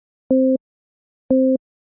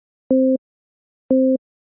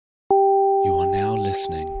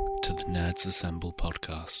listening to the Nerds Assemble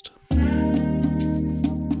podcast.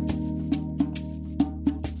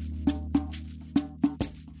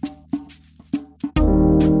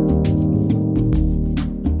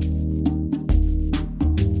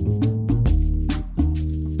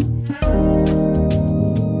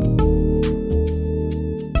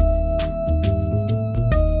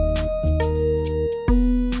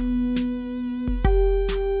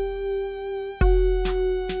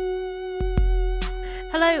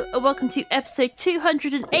 Welcome to episode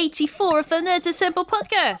 284 of the Nerds Assemble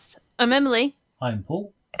podcast. I'm Emily. I'm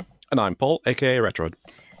Paul. And I'm Paul, aka Retrod.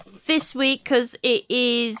 This week, because it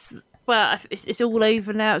is, well, it's all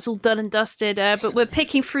over now, it's all done and dusted, but we're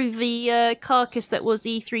picking through the carcass that was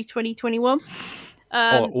E3 2021.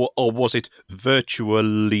 Or was it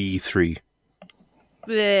virtually 3?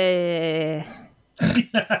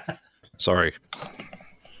 Sorry.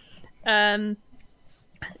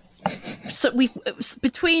 So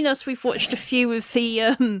between us, we've watched a few of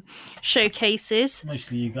the showcases.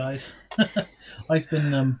 Mostly you guys. I've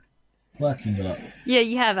been working a lot. Yeah,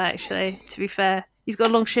 you have actually. To be fair, he's got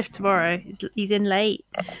a long shift tomorrow. He's in late.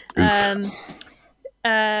 But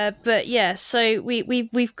yeah, so we're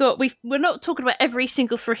not talking about every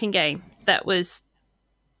single freaking game that was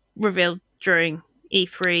revealed during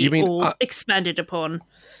E3 or expanded upon.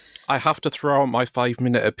 I have to throw out my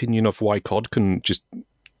 5-minute opinion of why COD can just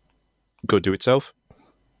go do itself.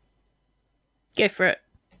 Go for it.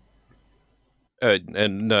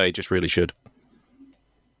 And no, it just really should.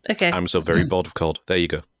 Okay. I'm so very bored of COD. There you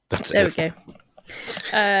go. That's there it. There we go.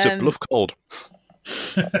 It's a bluff COD.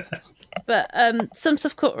 But some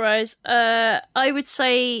stuff caught my eyes. I would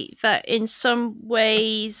say that in some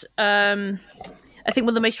ways, I think one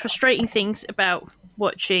of the most frustrating things about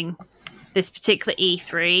watching this particular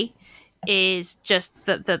E3 is just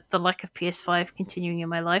the lack of PS5 continuing in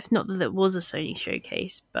my life. Not that it was a Sony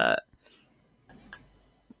showcase, but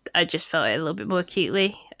I just felt it a little bit more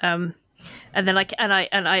acutely. And then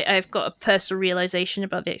I've got a personal realization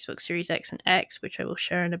about the Xbox Series X and X, which I will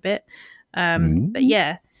share in a bit. But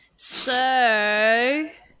yeah, so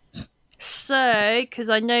because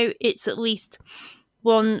I know it's at least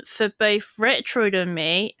one for both Retroid and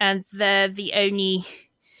me, and they're the only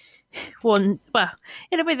ones, well,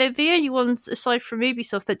 in a way, they're the only ones aside from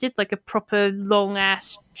Ubisoft that did like a proper long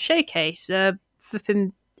ass showcase for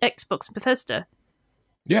Xbox and Bethesda.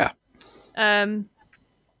 Yeah.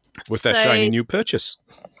 With their shiny new purchase.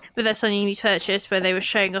 With their shiny new purchase, where they were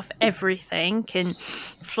showing off everything and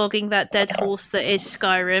flogging that dead horse that is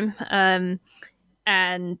Skyrim,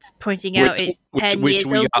 and pointing out it's 10 years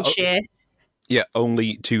old this year. Yeah,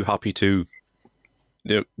 only too happy to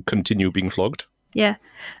continue being flogged. Yeah.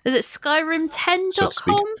 Is it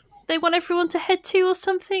Skyrim10.com they want everyone to head to or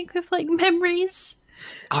something with like memories?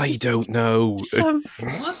 I don't know.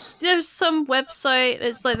 There's some website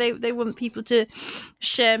that's like they want people to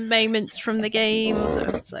share moments from the game. So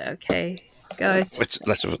it's like, okay, guys.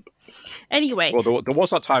 Let's anyway. Well, there was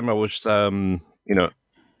that time I was, I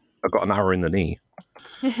got an hour in the knee.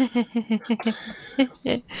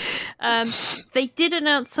 They did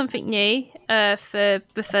announce something new for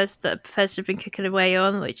Bethesda. Bethesda have been cooking away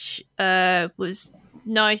on, which was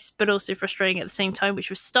nice but also frustrating at the same time, which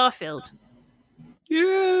was Starfield.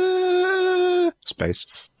 Yeah,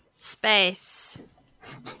 Space,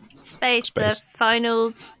 the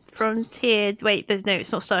final frontier. Wait,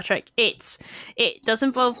 it's not Star Trek. It does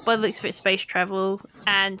involve, by the looks of it, space travel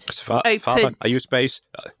and open. Father, are you space?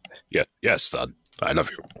 Yes, son. I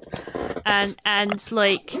love you. And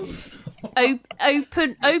like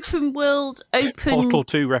open world, open Portal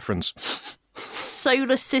 2 reference.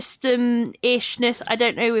 Solar system ishness. I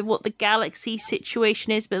don't know what the galaxy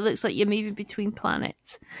situation is, but it looks like you're moving between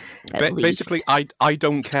planets. Basically, I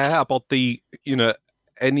don't care about the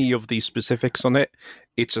any of the specifics on it.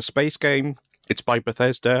 It's a space game. It's by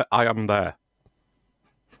Bethesda. I am there.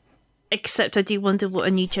 Except I do wonder what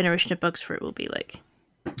a new generation of bugs for it will be like.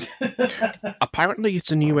 Apparently,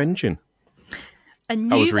 it's a new engine. A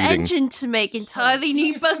new engine to make entirely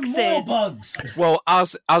new bugs in. More bugs. Well,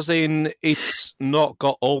 as in, it's not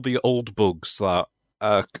got all the old bugs that.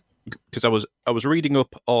 Because I was reading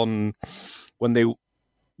up on when they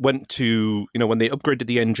went to when they upgraded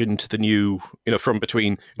the engine to the new from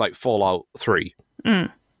between like Fallout 3.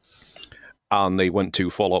 And they went to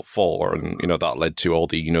Fallout 4, and that led to all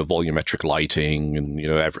the volumetric lighting and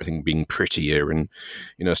everything being prettier and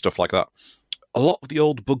stuff like that. A lot of the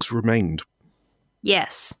old bugs remained.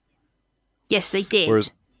 Yes, they did.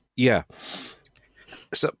 Whereas, yeah.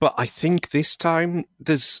 So, but I think this time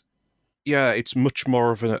it's much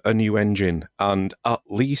more of a new engine, and at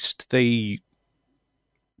least they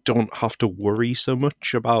don't have to worry so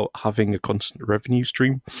much about having a constant revenue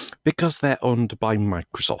stream because they're owned by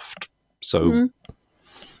Microsoft. So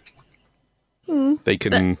they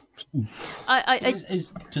can.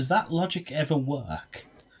 Does that logic ever work?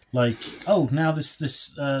 Like, oh, now this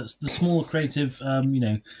the small creative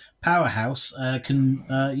powerhouse can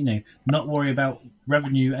not worry about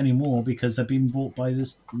revenue anymore because they're being bought by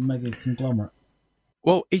this mega conglomerate.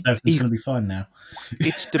 Well, everything's going to be fine now.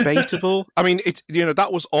 It's debatable. I mean, it's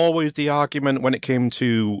that was always the argument when it came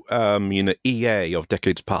to EA of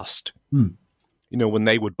decades past. When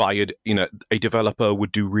they would buy it, a developer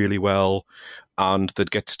would do really well, and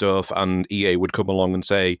they'd get stuff, and EA would come along and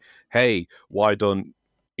say, "Hey, why don't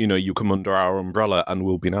you come under our umbrella and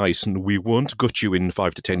we'll be nice and we won't gut you in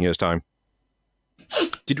 5 to 10 years' time."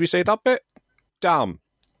 Did we say that bit? Damn.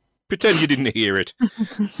 Pretend you didn't hear it.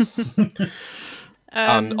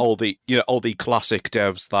 And all the classic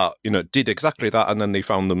devs that did exactly that, and then they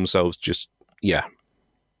found themselves just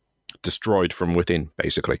destroyed from within,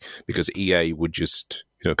 basically, because EA would just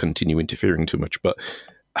continue interfering too much. But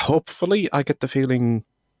hopefully, I get the feeling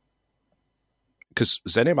because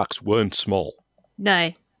ZeniMax weren't small.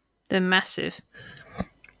 No, they're massive.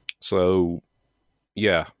 So,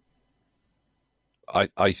 yeah,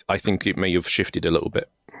 I think it may have shifted a little bit.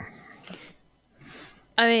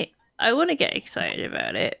 I mean, I want to get excited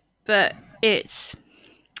about it, but it's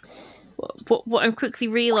what I'm quickly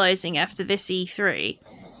realizing after this E3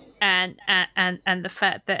 and the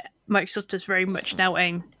fact that Microsoft does very much now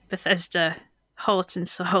own Bethesda, heart and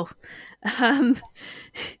soul,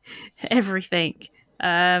 everything,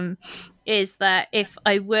 is that if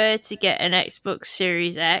I were to get an Xbox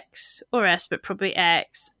Series X or S, but probably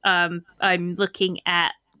X, I'm looking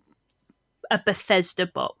at a Bethesda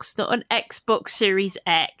box, not an Xbox Series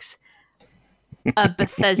X. A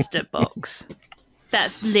Bethesda box.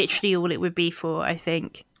 That's literally all it would be for, I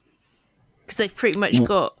think, because they've pretty much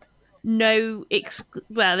got no. They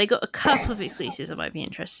got a couple of exclusives I might be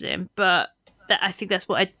interested in, but I think that's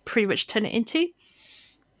what I'd pretty much turn it into,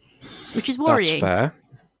 which is worrying. That's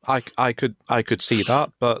fair. I could see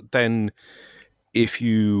that, but then if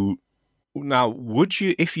you got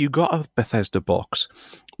a Bethesda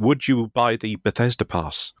box, would you buy the Bethesda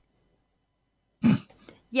Pass?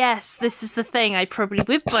 Yes, this is the thing. I probably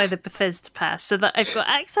would buy the Bethesda Pass so that I've got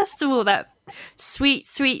access to all that sweet,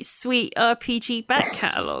 sweet, sweet RPG back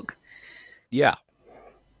catalogue. Yeah.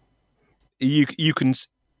 You can...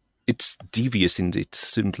 It's devious in its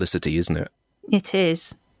simplicity, isn't it? It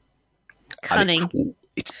is. Cunning.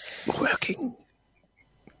 It's working.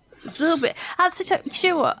 A little bit. Do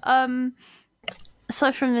you know what?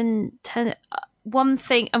 Aside from Nintendo... One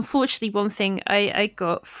thing I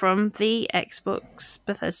got from the Xbox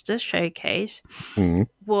Bethesda showcase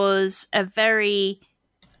was a very...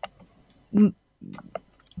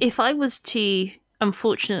 If I was to,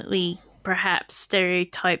 unfortunately, perhaps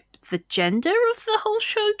stereotype the gender of the whole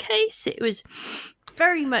showcase, it was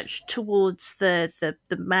very much towards the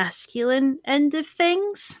masculine end of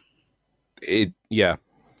things. It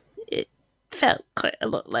felt quite a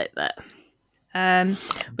lot like that.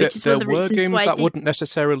 There were games that wouldn't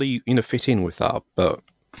necessarily fit in with that, but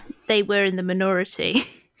they were in the minority.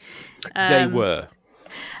 They were,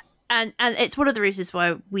 and it's one of the reasons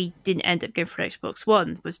why we didn't end up going for Xbox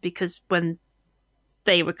One, was because when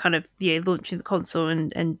they were kind of launching the console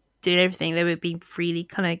and doing everything, they were being really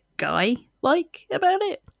kind of guy-like about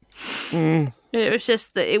it. It was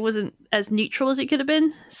just that it wasn't as neutral as it could have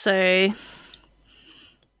been. So,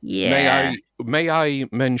 yeah. May I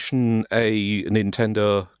mention a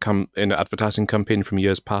Nintendo advertising campaign from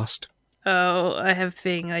years past? Oh, I have a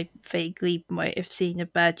feeling I vaguely might have seen a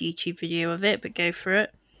bad YouTube video of it, but go for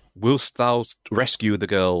it. Whilst thou rescue the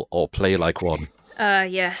girl or play like one?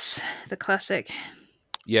 Yes, the classic.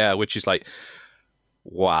 Yeah, which is like,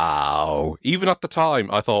 wow. Even at the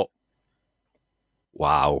time, I thought,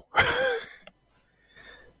 wow.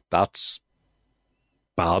 That's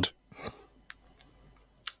bad.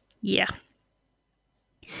 Yeah.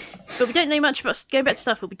 But we don't know much about... Going back to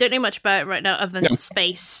Starfield, we don't know much about it right now other than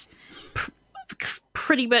space.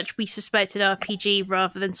 Pretty much we suspected RPG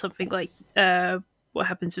rather than something like what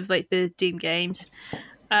happens with like the Doom games.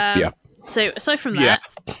 So aside from that...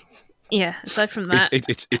 aside from that...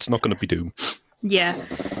 It's not going to be Doom. Yeah.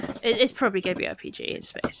 It's probably going to be RPG in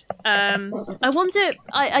space. I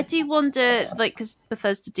do wonder, like, because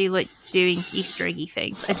Bethesda do like doing Easter eggy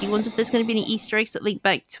things. I do wonder if there's going to be any Easter eggs that link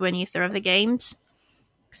back to any of their other games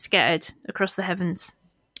scattered across the heavens.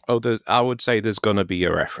 Oh, I would say there's going to be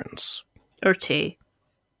a reference. Or two.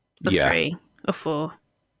 Or three. Or four.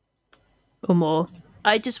 Or more.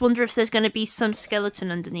 I just wonder if there's going to be some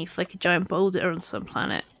skeleton underneath, like a giant boulder on some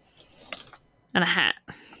planet. And a hat.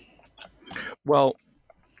 Well,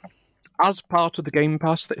 as part of the Game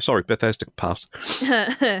Pass, Bethesda Pass,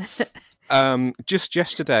 just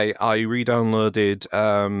yesterday I re-downloaded,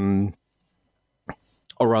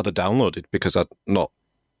 or rather downloaded, because I'd not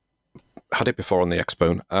had it before on the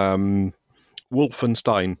Xbone,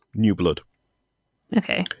 Wolfenstein New Blood.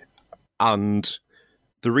 Okay. And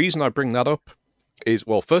the reason I bring that up is,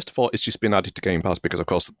 well, first of all, it's just been added to Game Pass because, of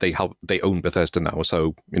course, they own Bethesda now,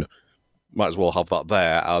 so, might as well have that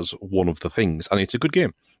there as one of the things. And it's a good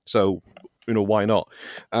game, so, why not?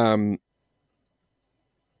 But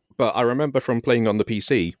I remember from playing on the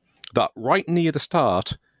PC that right near the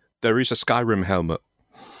start, there is a Skyrim helmet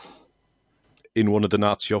in one of the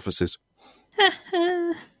Nazi offices.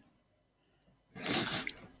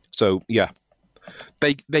 So, yeah.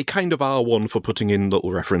 They kind of are one for putting in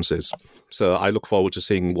little references. So I look forward to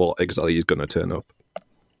seeing what exactly is going to turn up.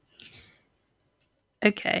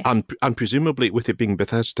 Okay. And presumably with it being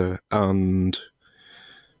Bethesda and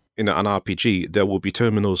an RPG, there will be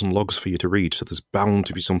terminals and logs for you to read, so there's bound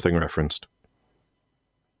to be something referenced.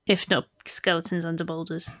 If not skeletons under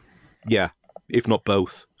boulders. Yeah, if not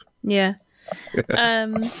both. Yeah.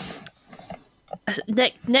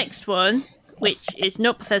 Next one, which is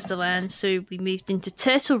not Bethesda Land, so we moved into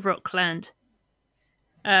Turtle Rock Land.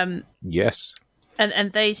 Yes.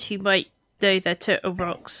 And those who might know their Turtle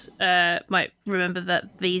Rocks might remember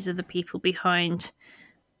that these are the people behind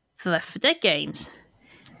the Left 4 Dead games.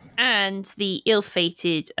 And the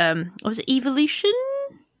ill-fated, was it Evolution?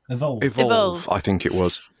 Evolve, I think it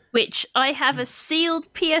was. Which I have a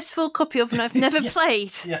sealed PS4 copy of and I've never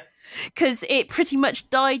played. Yeah. Because it pretty much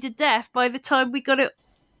died a death by the time we got it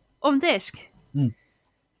on disc.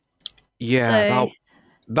 Yeah, So-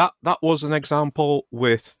 that was an example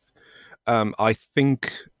with, I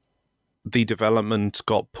think the development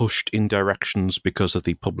got pushed in directions because of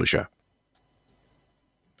the publisher.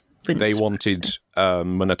 They wanted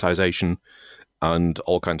monetization and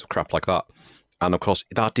all kinds of crap like that. And of course,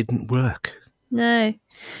 that didn't work. No.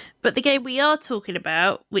 But the game we are talking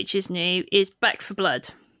about, which is new, is Back 4 Blood,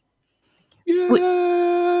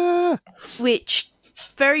 Yeah! which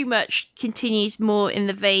very much continues more in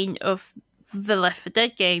the vein of the Left 4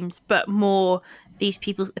 Dead games, but more these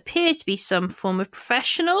people appear to be some form of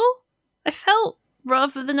professional, I felt,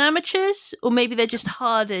 rather than amateurs. Or maybe they're just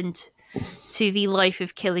hardened to the life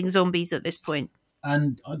of killing zombies at this point.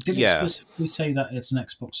 And did it specifically say that it's an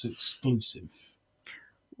Xbox exclusive?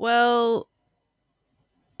 Well,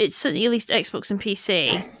 it's certainly at least Xbox and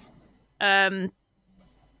PC.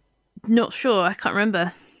 Not sure. I can't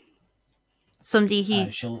remember. Somebody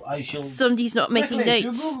I shall. somebody's not making quickly to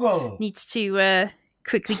notes Google. needs to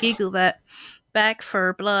quickly Google that. Back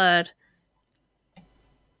 4 Blood.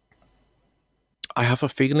 I have a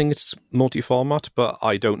feeling it's multi-format, but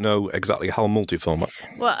I don't know exactly how multi-format.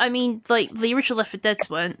 Well, I mean, like the original Left 4 Dead's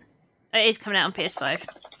weren't. It is coming out on PS5,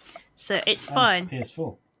 so it's fine.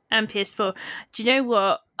 PS4. And PS4. Do you know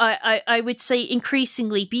what? I would say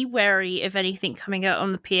increasingly be wary of anything coming out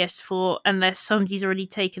on the PS4 unless somebody's already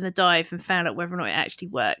taken the dive and found out whether or not it actually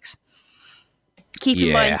works. Keep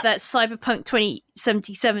in mind that Cyberpunk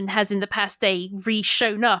 2077 has in the past day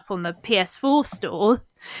re-shown up on the PS4 store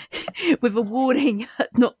with a warning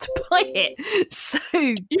not to buy it. So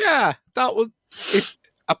Yeah, it's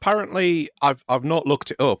apparently, I've not looked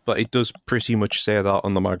it up, but it does pretty much say that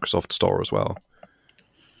on the Microsoft Store as well.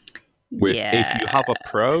 If you have a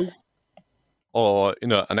Pro or an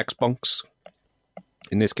Xbox,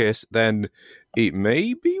 in this case, then it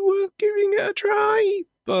may be worth giving it a try.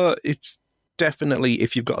 But it's definitely,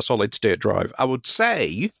 if you've got a solid state drive, I would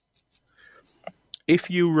say if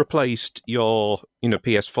you replaced your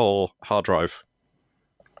PS4 hard drive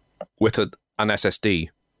with an SSD,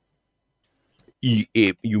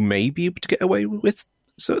 you may be able to get away with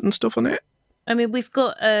certain stuff on it. I mean, we've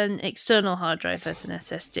got an external hard drive as an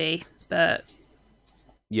SSD, but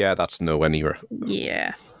yeah, that's nowhere near.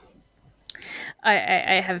 Yeah,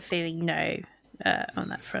 I have a feeling no on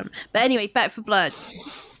that front. But anyway, Back 4 Blood.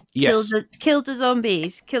 Yes. Kill the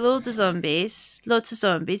zombies. Kill all the zombies. Lots of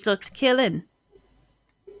zombies. Lots of killing.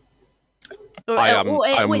 I'm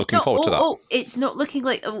looking forward to that. Oh, it's not looking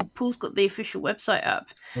like. Oh, Paul's got the official website up.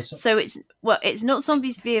 What's up? So it's not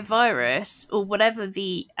zombies via virus or whatever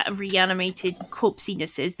the reanimated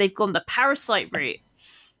corpsiness is. They've gone the parasite route.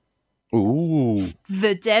 Ooh.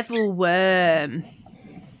 The devil worm.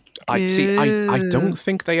 I see. I don't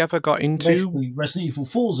think they ever got into. Basically, Resident Evil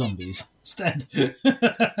 4 zombies instead.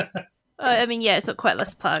 I mean, yeah, it's not quite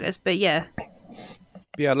Las Plagas, but yeah.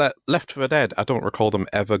 Yeah, Left 4 Dead. I don't recall them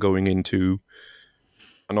ever going into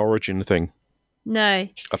an origin thing, No.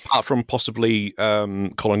 apart from possibly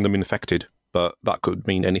calling them infected, but that could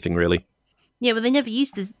mean anything really. Yeah, but they never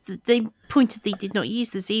used this. They pointedly did not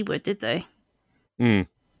use the Z word, did they? Mm.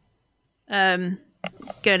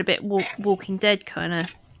 Going a bit Walking Dead kind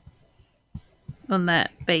of on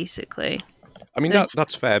that, basically. I mean,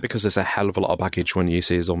 that's fair because there's a hell of a lot of baggage when you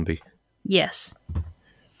see a zombie. Yes.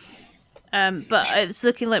 But it's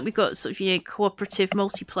looking like we've got sort of, cooperative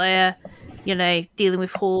multiplayer, dealing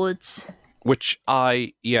with hordes. Which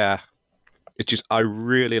it's just, I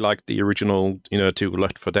really like the original, 2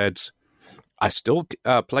 Left 4 Deads. I still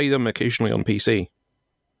play them occasionally on PC.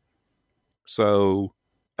 So,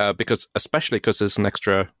 especially because there's an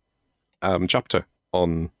extra chapter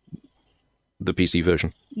on the PC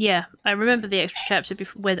version. Yeah, I remember the extra chapter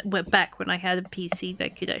before, back when I had a PC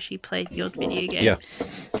that could actually play the odd video game.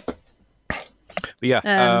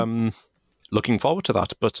 Yeah. Looking forward to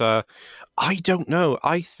that. But I don't know.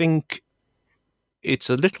 I think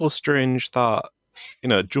it's a little strange that,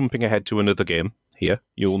 jumping ahead to another game here,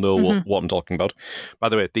 you'll know what I'm talking about. By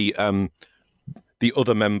the way, the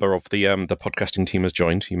other member of the podcasting team has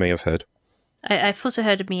joined. You may have heard. I thought I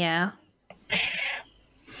heard a meow.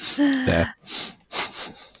 There.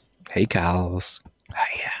 Hey, Carls.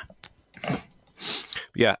 Hiya.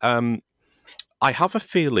 Yeah. I have a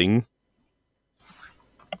feeling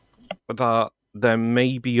that there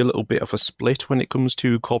may be a little bit of a split when it comes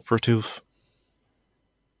to cooperative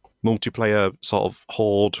multiplayer sort of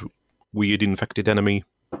horde, weird infected enemy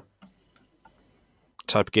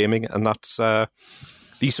type gaming, and that's the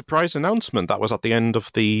surprise announcement that was at the end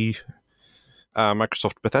of the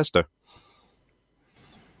Microsoft Bethesda,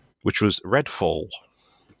 which was Redfall.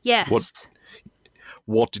 Yes.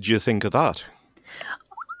 What did you think of that?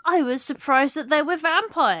 I was surprised that they were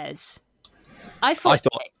vampires. I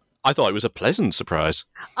thought it was a pleasant surprise.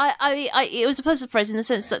 It was a pleasant surprise in the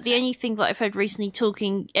sense that the only thing that I've heard recently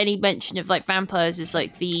any mention of like vampires is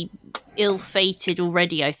like the ill-fated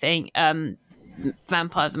already, I think,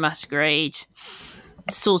 Vampire the Masquerade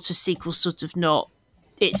sort of sequel, sort of not.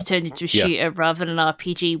 It's turned into a shooter rather than an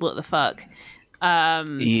RPG. What the fuck?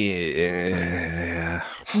 Yeah.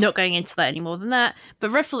 Not going into that any more than that. But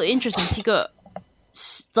Redfall, interesting. So you got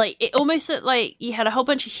like it almost looked like you had a whole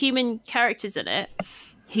bunch of human characters in it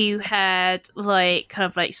who had like kind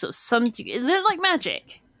of like sort of it looked like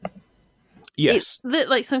magic. Yes. It looked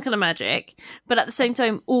like some kind of magic, but at the same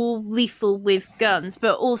time, all lethal with guns,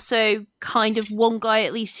 but also kind of one guy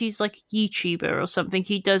at least who's like a YouTuber or something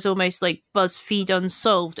who does almost like BuzzFeed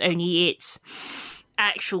Unsolved, only it's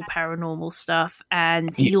actual paranormal stuff,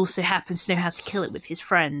 and he also happens to know how to kill it with his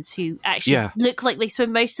friends who actually look like they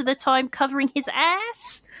spend most of the time covering his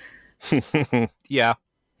ass. Yeah.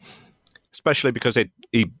 Especially because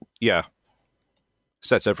he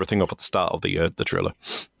sets everything off at the start of the trailer.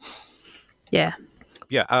 Yeah.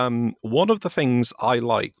 Yeah, one of the things I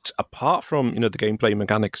liked, apart from, the gameplay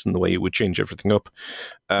mechanics and the way it would change everything up,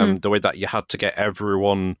 the way that you had to get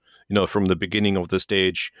everyone, from the beginning of the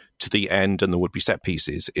stage to the end, and there would be set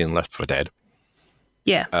pieces in Left 4 Dead.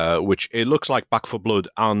 Yeah. Which it looks like Back 4 Blood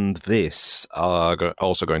and this are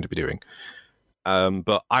also going to be doing.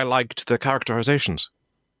 But I liked the characterizations.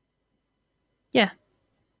 Yeah.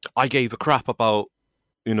 I gave a crap about,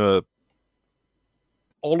 all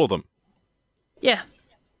of them. Yeah.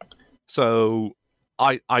 So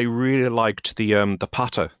I really liked the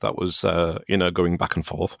patter that was going back and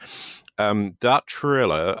forth. That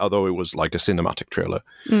trailer, although it was like a cinematic trailer,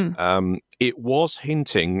 it was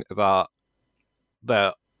hinting that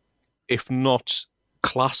there, if not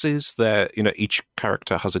classes, there each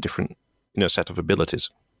character has a different set of abilities.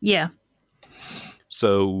 Yeah.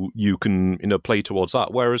 So you can play towards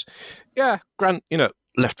that. Whereas,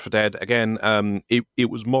 Left 4 Dead, again, it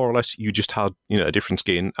was more or less you just had, a different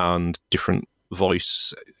skin and different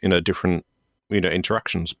voice, different,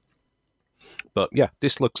 interactions. But yeah,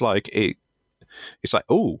 this looks like it's like,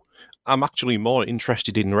 oh, I'm actually more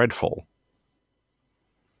interested in Redfall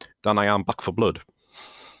than I am Back 4 Blood.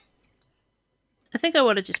 I think I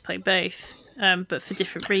want to just play both, but for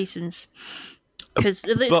different reasons. Because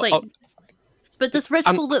it looks but does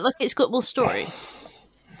Redfall look like it's got more story?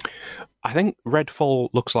 I think Redfall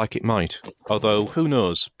looks like it might, although who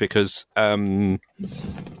knows, because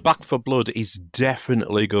Back 4 Blood is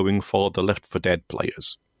definitely going for the Left 4 Dead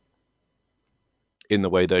players in the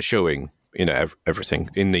way they're showing, everything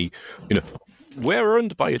in the, we're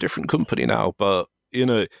owned by a different company now, but you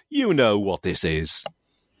know what this is.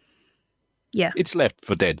 Yeah, it's Left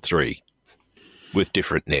 4 Dead 3 with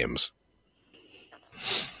different names.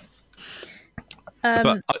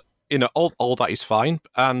 But all that is fine,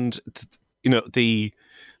 and the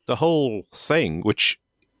whole thing, which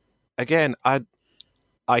again, I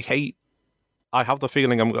have the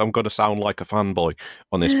feeling I'm going to sound like a fanboy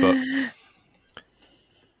on this, but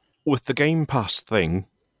with the Game Pass thing,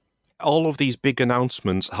 all of these big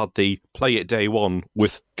announcements had the play it day one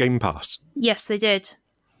with Game Pass. Yes, they did.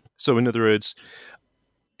 So in other words,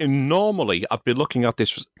 normally I'd be looking at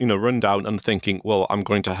this, rundown and thinking, well, I'm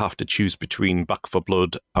going to have to choose between Back 4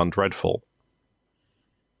 Blood and Redfall.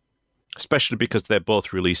 Especially because they're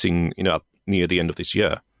both releasing, near the end of this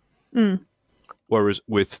year. Mm. Whereas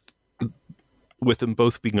with them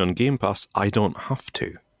both being on Game Pass, I don't have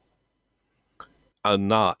to.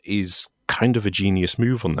 And that is kind of a genius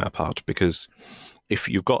move on their part, because if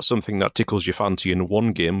you've got something that tickles your fancy in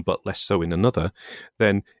one game but less so in another,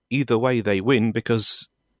 then either way they win because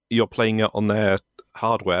you're playing it on their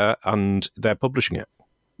hardware and they're publishing it.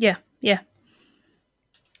 Yeah, yeah.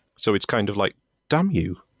 So it's kind of like, damn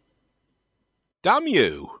you. Damn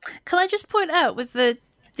you! Can I just point out with the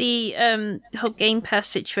whole Game Pass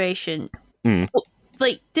situation,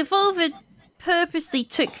 like Devolver purposely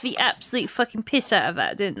took the absolute fucking piss out of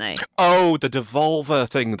that, didn't they? Oh, the Devolver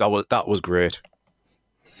thing, that was great.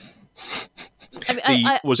 I mean,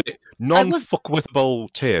 was it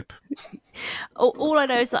non-fuckwithable tape? All I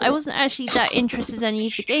know is that I wasn't actually that interested in any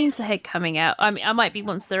of the games that had coming out. I mean, I might be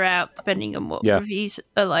once they're out, depending on what reviews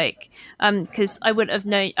are like. Because I would have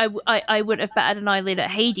known, I would have batted an eyelid at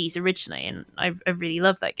Hades originally, and I really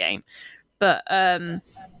love that game. But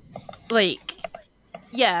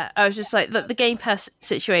yeah, I was just like the Game Pass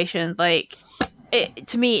situation, like.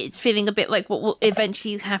 To me, it's feeling a bit like what will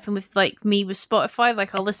eventually happen with me with Spotify.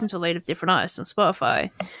 Like, I'll listen to a load of different artists on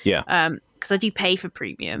Spotify. Yeah. Because I do pay for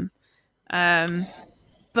premium.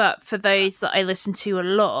 But for those that I listen to a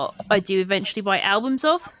lot, I do eventually buy albums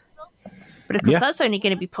of. But of course, that's only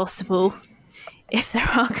going to be possible if there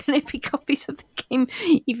are going to be copies of the game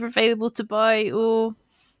either available to buy or...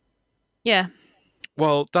 Yeah.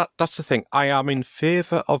 Well, that's the thing. I am in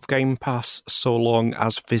favour of Game Pass so long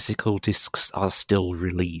as physical discs are still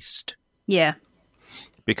released. Yeah.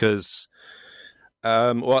 Because,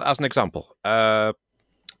 as an example, I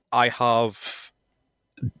have,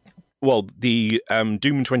 the Doom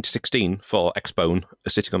 2016 for Xbone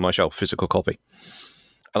sitting on my shelf, physical copy.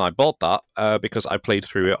 And I bought that because I played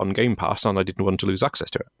through it on Game Pass and I didn't want to lose access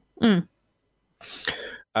to it. Mm.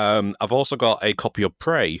 I've also got a copy of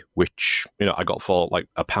Prey, which I got for like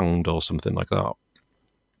 £1 or something like that,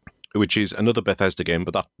 which is another Bethesda game,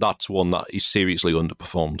 but that's one that is seriously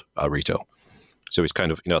underperformed at retail. So it's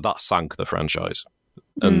kind of that sank the franchise,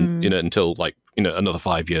 and until another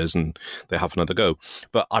 5 years and they have another go.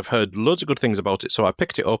 But I've heard loads of good things about it, so I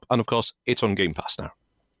picked it up, and of course it's on Game Pass now.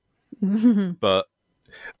 But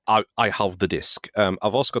I have the disc. I've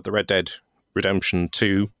also got the Red Dead Redemption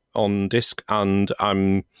 2 on disc, and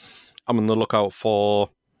I'm on the lookout for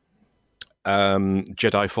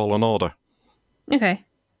Jedi Fallen Order. Okay.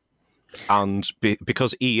 And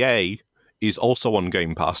because EA is also on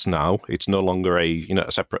Game Pass now, it's no longer a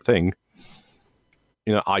separate thing.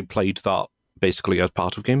 I played that basically as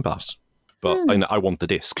part of Game Pass, but I want the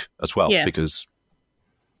disc as well because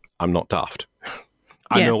I'm not daft.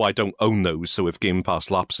 I know I don't own those, so if Game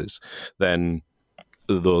Pass lapses, then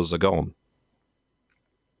those are gone.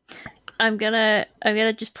 I'm gonna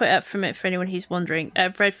just put out from it for anyone who's wondering.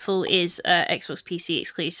 Redfall is Xbox PC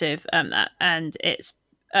exclusive, and it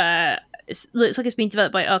looks like it's been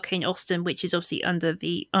developed by Arcane Austin, which is obviously under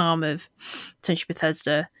the arm of potentially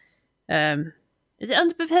Bethesda. Is it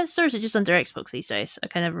under Bethesda or is it just under Xbox these days? I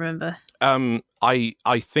can never remember. I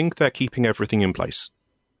think they're keeping everything in place.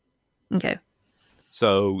 Okay.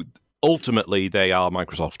 So ultimately, they are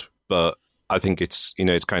Microsoft, but I think it's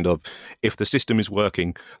it's kind of, if the system is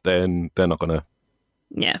working, then they're not gonna.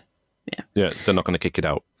 Yeah, they're not gonna kick it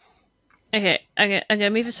out. Okay, I'm gonna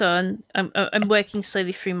move us on. I'm working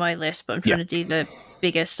slowly through my list, but I'm trying to do the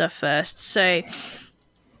bigger stuff first. So,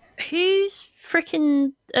 who's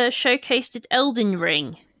freaking showcase did Elden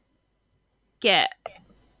Ring get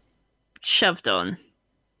shoved on?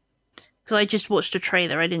 Because I just watched a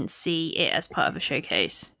trailer, I didn't see it as part of a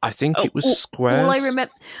showcase. I think it was Square's.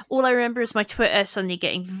 All I remember is my Twitter suddenly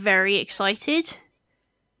getting very excited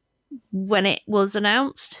when it was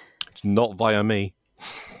announced. It's not via me.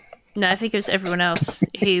 No, I think it was everyone else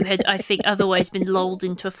who had, I think, otherwise been lulled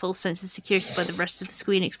into a false sense of security by the rest of the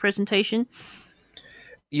Square Enix presentation.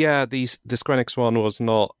 Yeah, the Square Enix one was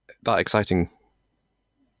not that exciting.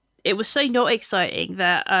 It was so not exciting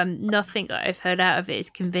that nothing that I've heard out of it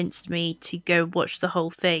has convinced me to go watch the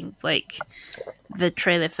whole thing. Like, the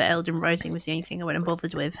trailer for Elden Rising was the only thing I went and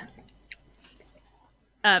bothered with.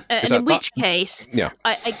 In which case, Yeah.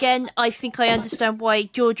 I think I understand why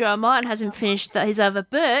George R. R. Martin hasn't finished his other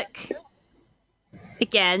book.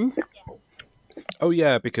 Again. Oh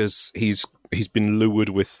yeah, because he's been lured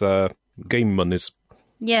with game monies.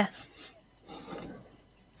 Yeah.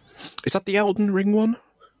 Is that the Elden Ring one?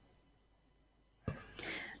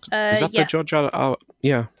 Is that the George R.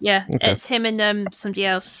 Yeah. Yeah, Okay. It's him and somebody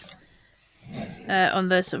else on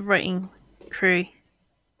the sort of writing crew,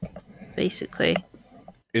 basically.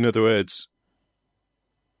 In other words,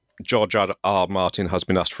 George R. R. Martin has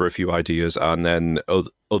been asked for a few ideas, and then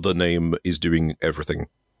other name is doing everything.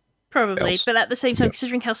 Probably, else. but at the same time, Yeah.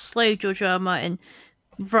 considering how slow George R. R. Martin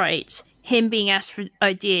writes, him being asked for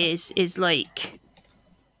ideas is like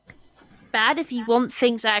bad if you want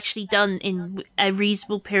things actually done in a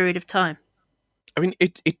reasonable period of time. I mean,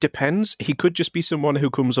 it depends. He could just be someone who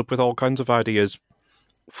comes up with all kinds of ideas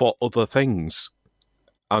for other things,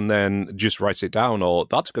 and then just writes it down. Or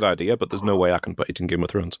that's a good idea, but there's no way I can put it in Game of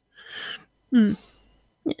Thrones.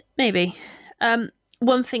 Maybe.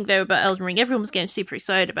 One thing though about Elden Ring, everyone was getting super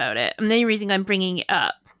excited about it, and the only reason I'm bringing it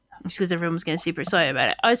up is because everyone was getting super excited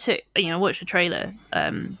about it. I watched a trailer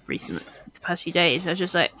recently, the past few days. I was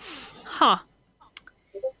just like, huh.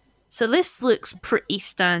 So this looks pretty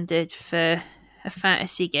standard for a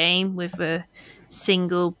fantasy game with a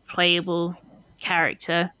single playable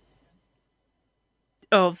character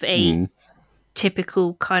of a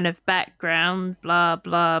typical kind of background, blah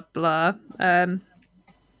blah blah. And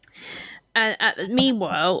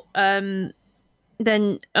meanwhile, then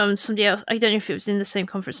somebody else, I don't know if it was in the same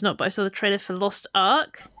conference or not, but I saw the trailer for Lost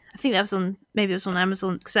Ark. I think that was maybe it was on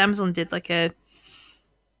Amazon, because Amazon did like a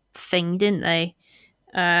thing, didn't they?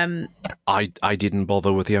 I didn't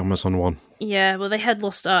bother with the Amazon one. Yeah, well, they had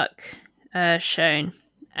Lost Ark shown,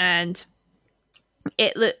 and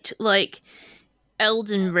it looked like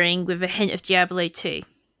Elden Ring with a hint of Diablo 2.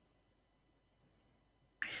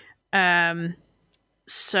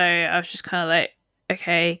 So I was just kind of like,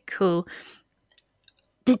 okay, cool.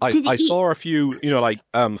 I saw a few, like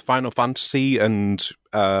Final Fantasy and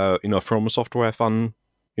From Software fans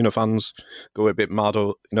go a bit mad,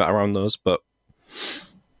 around those, but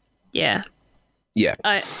yeah.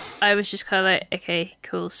 I was just kind of like, okay,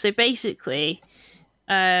 cool. So basically,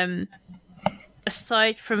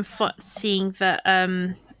 aside from seeing that,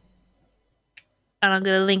 and I'm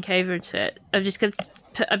going to link over to it, I'm just going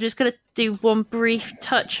to do one brief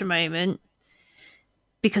touch a moment,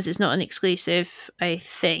 because it's not an exclusive, I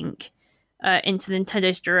think, into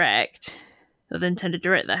Nintendo's Direct, or the Nintendo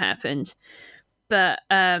Direct that happened. But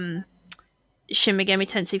Shin Megami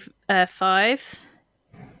Tensei 5.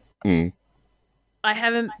 I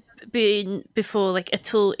haven't been before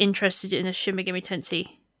at all interested in a Shin Megami Tensei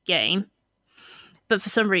game, but for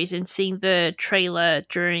some reason, seeing the trailer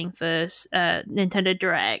during the Nintendo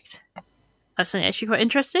Direct, I was suddenly actually quite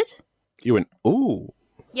interested. You went, ooh.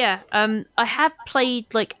 Yeah, I have played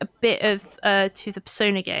a bit of two of the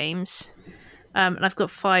Persona games, and I've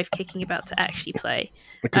got 5 kicking about to actually play.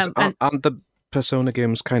 Because aren't the Persona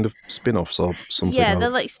games kind of spin-offs or something? Yeah, they're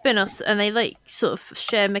like spin-offs, and they sort of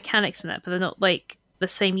share mechanics in that, but they're not the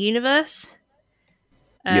same universe.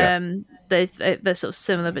 They're sort of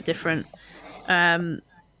similar but different. But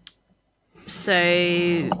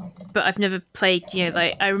I've never played.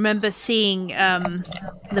 I remember seeing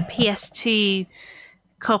the PS2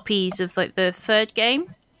 copies of the third game.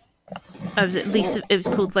 It was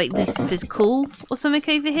called Lucifer's Call or something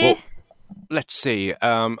over here. Well, let's see.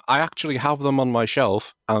 I actually have them on my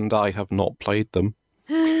shelf, and I have not played them.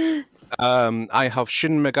 I have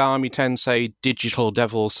Shin Megami Tensei Digital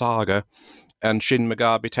Devil Saga and Shin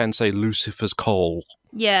Megami Tensei Lucifer's Call.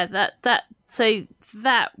 Yeah,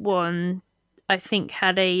 that one I think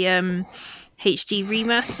had a HD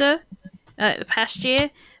remaster the past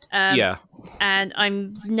year. And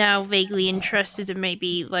I'm now vaguely interested in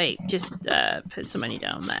maybe just put some money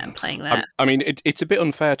down there and playing that. I mean, it's a bit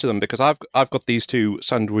unfair to them because I've got these two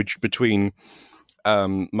sandwiched between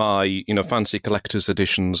my fancy collector's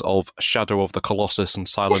editions of Shadow of the Colossus and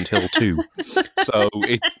Silent Hill 2. So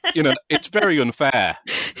it's very unfair.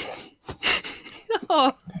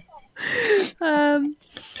 Oh.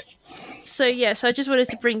 So I just wanted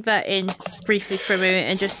to bring that in briefly for a moment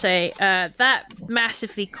and just say that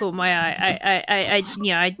massively caught my eye.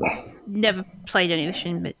 I never played any of the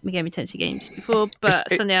Shin Megami Tensei games before, but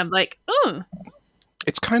suddenly I'm like, oh.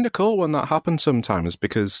 It's kind of cool when that happens sometimes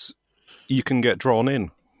because you can get drawn in.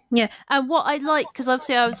 Yeah, and what I like, because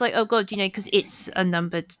obviously I was like, oh god, because it's a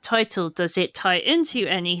numbered title, does it tie into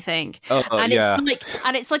anything?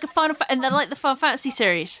 It's like a Final, and they're like the Final Fantasy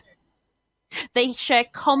series. They share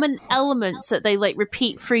common elements that they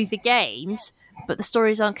repeat through the games, but the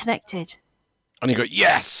stories aren't connected. And you go,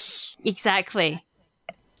 yes! Exactly.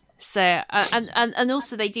 So, and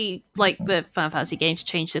also they do, like the Final Fantasy games,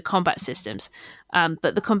 change the combat systems.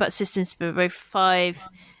 But the combat systems for both 5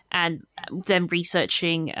 and them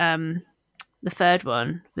researching the third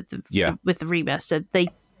one with the remaster, they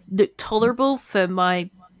look tolerable for my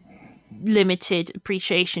limited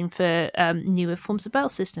appreciation for newer forms of battle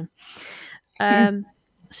system.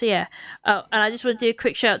 So yeah. Oh, and I just want to do a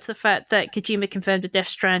quick shout out to the fact that Kojima confirmed the Death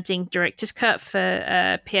Stranding director's cut for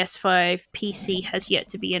PS5. PC has yet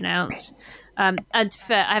to be announced. And to be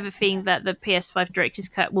fair, I have a feeling that the PS5 director's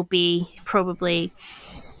cut will be probably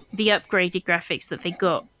the upgraded graphics that they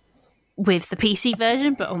got with the PC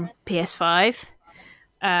version, but on PS5.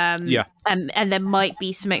 And there might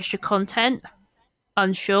be some extra content.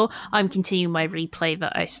 Unsure. I'm continuing my replay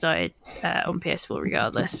that I started on PS4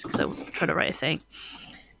 regardless, because I'm trying to write a thing.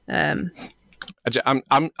 I'm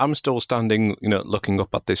still standing, looking up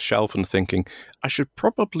at this shelf and thinking I should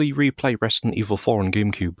probably replay Resident Evil 4 on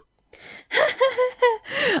GameCube.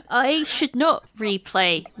 I should not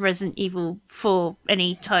replay Resident Evil 4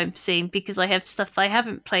 anytime soon because I have stuff that I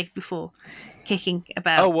haven't played before kicking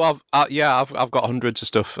about. Oh well, I've got hundreds of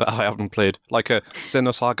stuff that I haven't played, like a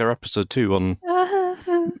Xenosaga Episode 2 on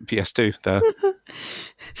PS2. There.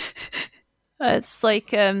 It's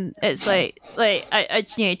like I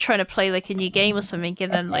trying to play like a new game or something,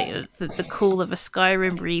 and then like the call of a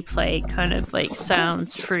Skyrim replay kind of like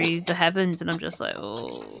sounds through the heavens, and I'm just like,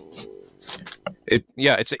 oh.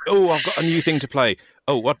 It's like, oh, I've got a new thing to play.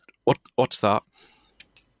 Oh, what's that?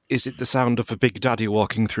 Is it the sound of a Big Daddy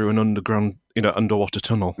walking through an underwater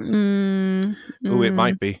tunnel? Oh, it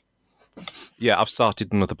might be. Yeah, I've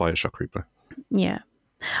started another BioShock replay. Yeah,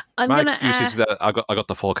 my excuse is that I got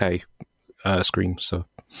the 4K. Screen, so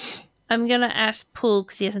I'm gonna ask Paul,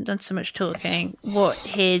 because he hasn't done so much talking,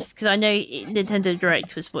 because I know Nintendo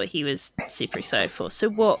Direct was what he was super excited for. So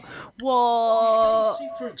what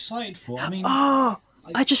Super excited for? I mean, I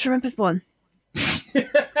just remembered one. But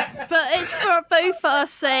it's for both our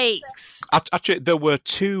sakes. Actually, there were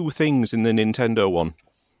 2 things in the Nintendo one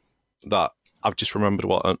that I've just remembered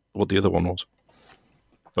what the other one was.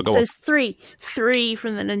 But go on. There's three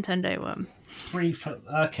from the Nintendo one. 3 for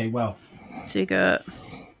okay, well. So you got.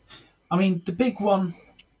 I mean, the big one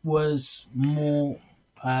was more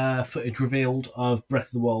footage revealed of Breath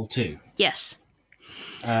of the Wild 2. Yes.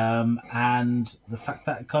 And the fact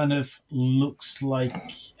that it kind of looks like.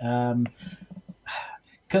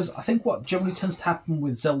 Because I think what generally tends to happen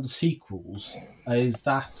with Zelda sequels is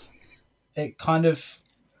that it kind of.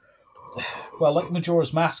 Well, like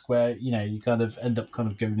Majora's Mask, where you kind of end up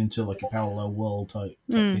kind of going into like a parallel world type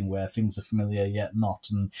thing where things are familiar yet not,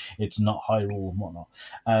 and it's not Hyrule and whatnot.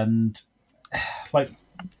 And like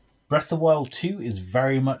Breath of the Wild 2 is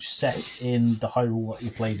very much set in the Hyrule that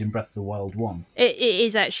you played in Breath of the Wild 1. It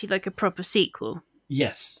is actually like a proper sequel.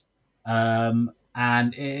 Yes, and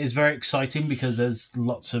it is very exciting because there's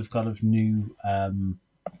lots of kind of new,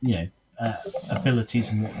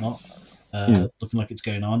 abilities and whatnot. Looking like it's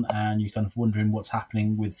going on, and you're kind of wondering what's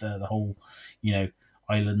happening with the whole,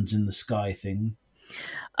 islands in the sky thing.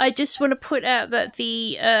 I just want to point out that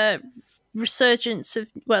the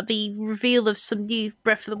the reveal of some new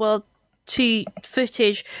Breath of the Wild 2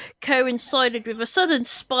 footage coincided with a sudden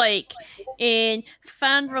spike in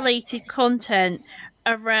fan-related content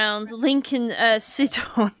around Link and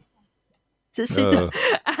Sidon. Sidon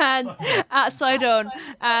and Sidon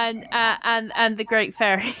and the Great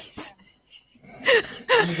Fairies.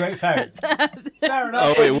 The Great Fairies. Fair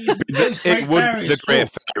enough. Oh, it would be the Great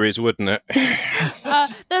Fairies, wouldn't it?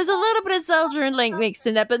 There was a little bit of Zelda and Link mixed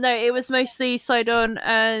in there, but no, it was mostly Sidon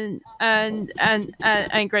and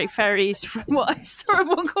Great Fairies from what I saw in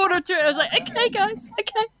one corner to it. I was like, okay, guys,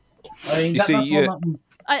 okay. I mean,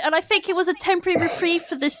 And I think it was a temporary reprieve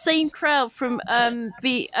for the same crowd from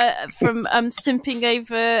simping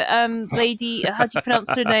over Lady. How do you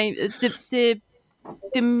pronounce her name?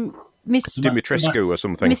 Dimitrescu or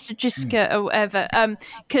something. Mr. Jiska or whatever.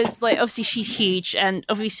 Because like obviously she's huge, and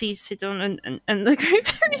obviously Sidon and the Great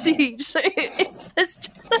Fairies are huge. So it's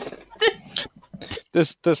just.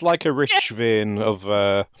 There's like a rich vein of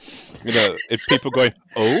people going,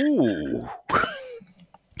 oh.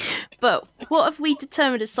 But what have we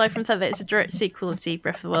determined aside from the fact that it's a direct sequel of the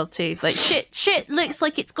Breath of the Wild 2? Like shit looks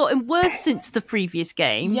like it's gotten worse since the previous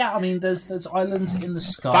game. Yeah, I mean, there's islands in the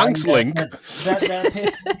sky. Thanks, Link.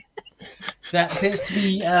 There appears to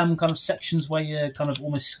be kind of sections where you're kind of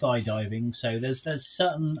almost skydiving. So there's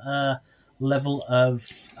certain level of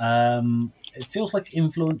it feels like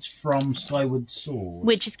influence from Skyward Sword,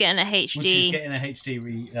 which is getting a HD. which is getting a HD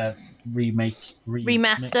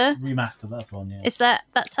Remaster? Remaster, that's the one, yeah. Is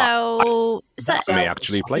that's how? Is that? I may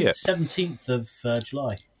actually play it. 17th of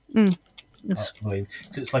July, Mm. I believe.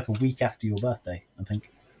 So it's like a week after your birthday, I think.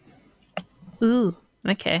 Ooh,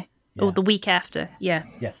 okay. Yeah. Or the week after, yeah.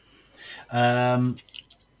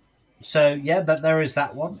 So yeah, there is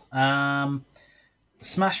that one.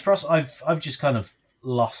 Smash Bros. I've just kind of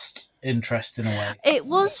lost interest in a way. It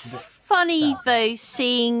was funny though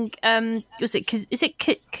seeing is it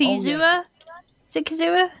Kazuha? Oh, yeah. Is it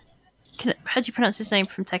Kazuha? How do you pronounce his name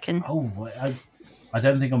from Tekken? Oh, I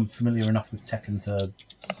don't think I'm familiar enough with Tekken to.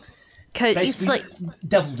 It's like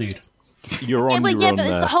Devil Dude. You're on your own but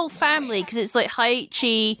it's there. the whole family because it's like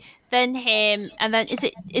Haichi, then him, and then is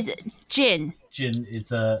it Jin? Jin is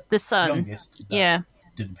The son. youngest. That Yeah,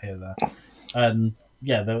 didn't appear there. And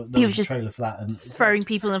yeah, there He was was a just trailer for that. And it's throwing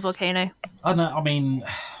people in a volcano. I know. I mean,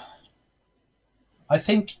 I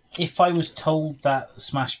think if I was told that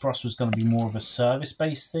Smash Bros was going to be more of a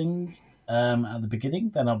service-based thing at the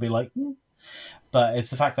beginning, then I'll be like, But it's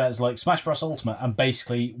the fact that it's like Smash Bros Ultimate, and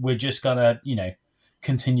basically we're just gonna,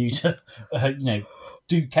 continue to,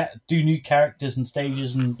 do new characters and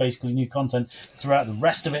stages and basically new content throughout the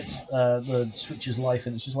rest of its the Switch's life,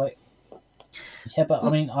 and it's just like. Yeah, but I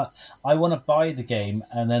mean, I want to buy the game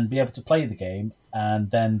and then be able to play the game, and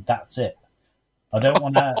then that's it. I don't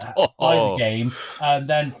want to buy the game and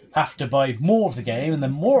then have to buy more of the game, and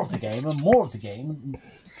then more of the game, and more of the game.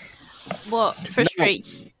 What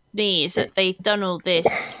frustrates me is that they've done all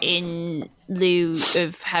this in lieu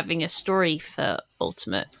of having a story for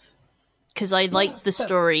Ultimate. Because I liked the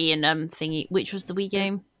story in thingy, which was the Wii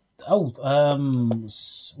game. Oh,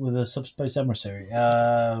 with a Subspace Emissary,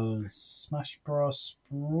 Smash Bros.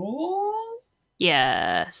 Brawl?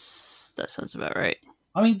 Yes, that sounds about right.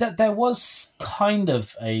 I mean, there was kind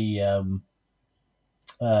of a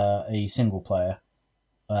single player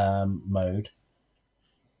mode.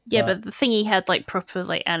 Yeah, but the thingy had like proper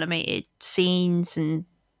like animated scenes and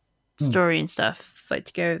story and stuff like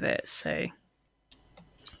to go with it. So,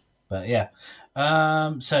 but yeah,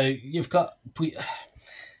 so you've got.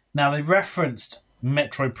 Now, they referenced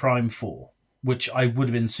Metroid Prime 4, which I would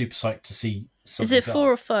have been super psyched to see. Is it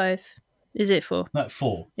 4 or 5? Is it 4? No,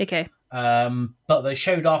 4. Okay. But they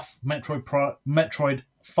showed off Metroid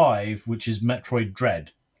 5, which is Metroid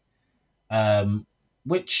Dread,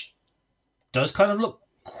 which does kind of look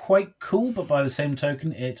quite cool, but by the same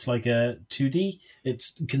token, it's like a 2D.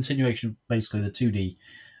 It's a continuation of basically the 2D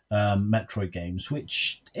Metroid games,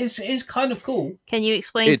 which is kind of cool. Can you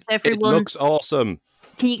explain to everyone? It looks awesome.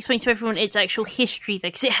 Can you explain to everyone its actual history, though?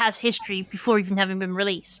 Because it has history before even having been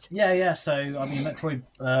released. Yeah. So, I mean,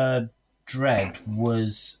 Metroid Dread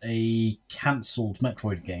was a cancelled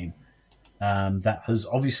Metroid game that has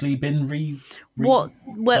obviously been What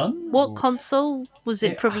done? console was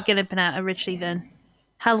it probably going to have been out originally then?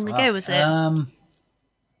 How long ago was it?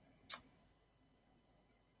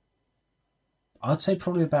 I'd say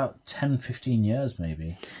probably about 10, 15 years,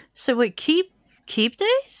 maybe. So, wait, Cube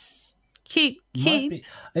days? Cube.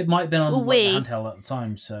 It might have been on Wii. handheld at the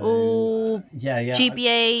time, so... Or yeah.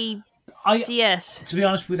 GBA DS. To be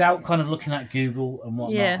honest, without kind of looking at Google and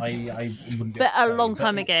whatnot, Yeah. I wouldn't be But able to a say, long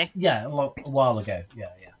time ago. Yeah, a while ago, yeah.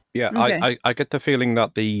 Yeah, Okay. I get the feeling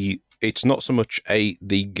that it's not so much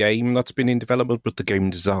the game that's been in development, but the game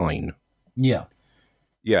design. Yeah.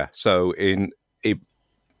 Yeah, so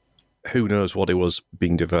who knows what it was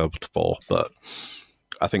being developed for, but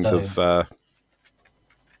I think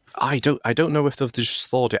I don't know if they've just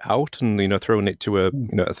thought it out and thrown it to a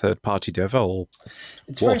third party dev or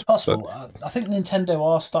it's very possible. I think Nintendo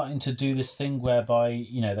are starting to do this thing whereby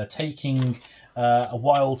they're taking a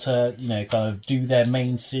while to kind of do their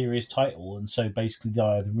main series title, and so basically they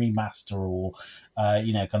either remaster or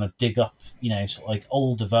kind of dig up sort of like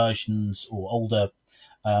older versions or older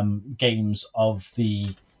games of the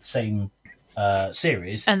same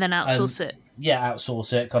series, And then outsource it. Yeah,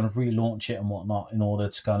 outsource it, kind of relaunch it and whatnot in order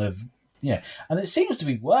to kind of and it seems to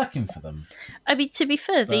be working for them. I mean, to be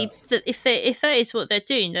fair, if that is what they're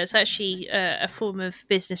doing, that's actually a form of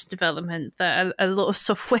business development that a lot of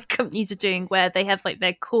software companies are doing, where they have like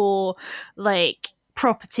their core like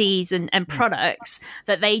properties and products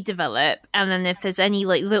that they develop, and then if there's any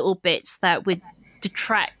like little bits that would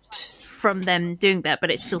detract from them doing that,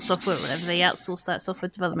 but it's still software, whatever, they outsource that software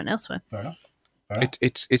development elsewhere. Fair enough.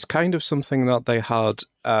 It's kind of something that they had.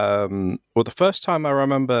 The first time I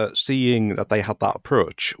remember seeing that they had that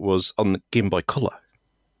approach was on Game Boy Color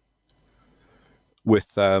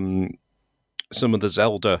with some of the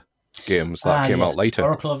Zelda games that came out later.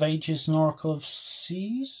 Oracle of Ages and Oracle of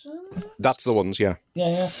Seasons? That's the ones, yeah.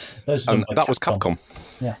 Yeah. Those are And done by that was Capcom.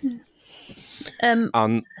 Yeah.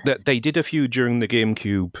 And they did a few during the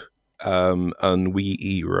GameCube and Wii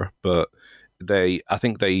era, but I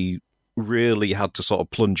think they really had to sort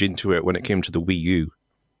of plunge into it when it came to the Wii U.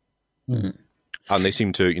 Mm. And they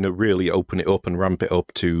seem to, really open it up and ramp it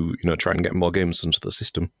up to, try and get more games into the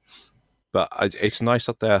system. But it's nice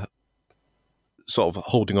that they're sort of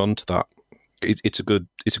holding on to that. It's a good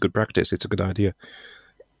practice. It's a good idea.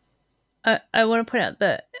 I want to point out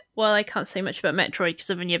that while I can't say much about Metroid because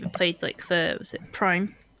I've only ever played like the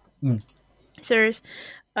Prime series,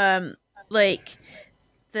 it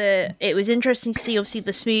was interesting to see obviously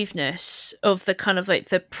the smoothness of the kind of like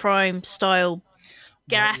the Prime style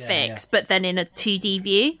graphics, but then in a 2D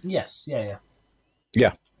view. Yes, yeah.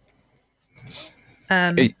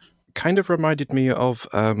 It kind of reminded me of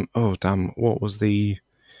what was the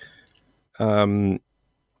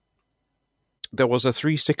there was a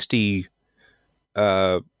 360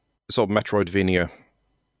 sort of Metroidvania,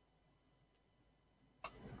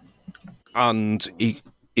 and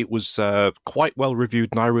it was quite well reviewed,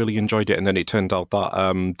 and I really enjoyed it. And then it turned out that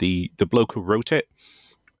the bloke who wrote it,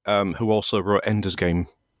 who also wrote Ender's Game,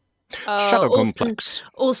 Shadow Complex,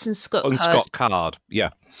 Orson Scott Card,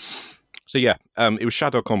 yeah. So yeah, it was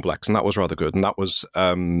Shadow Complex, and that was rather good. And that was,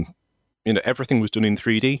 everything was done in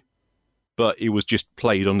 3D, but it was just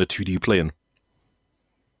played on the 2D plane.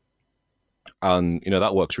 And,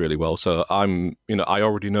 that works really well. So I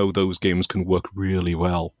already know those games can work really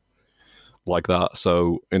well like that.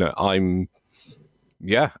 So, I'm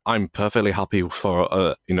perfectly happy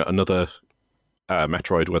for, another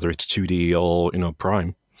Metroid, whether it's 2D or,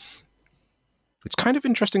 Prime. It's kind of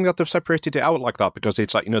interesting that they've separated it out like that, because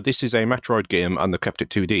it's like, this is a Metroid game and they've kept it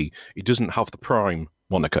 2D. It doesn't have the Prime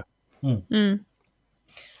moniker.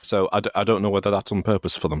 So I don't know whether that's on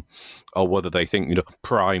purpose for them, or whether they think,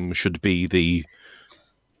 Prime should be the,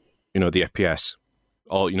 the FPS,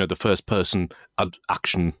 or, the first person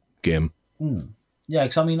action game. Yeah,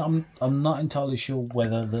 because I mean, I'm not entirely sure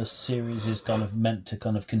whether the series is kind of meant to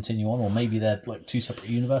kind of continue on, or maybe they're like two separate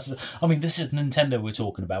universes. I mean, this is Nintendo we're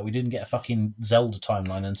talking about. We didn't get a fucking Zelda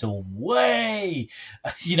timeline until way,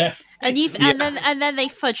 And and then they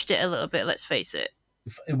fudged it a little bit. Let's face it.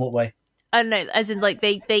 In what way? I don't know, as in like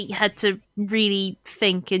they had to really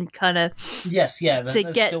think and kind of to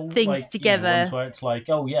get still, things together. Ones where it's like,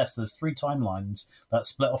 oh yes, there's 3 timelines that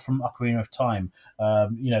split off from Ocarina of Time.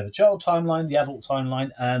 The child timeline, the adult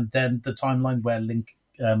timeline, and then the timeline where Link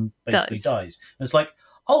basically dies. And it's like,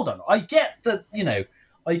 hold on, I get the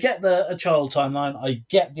a child timeline, I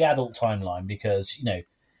get the adult timeline, because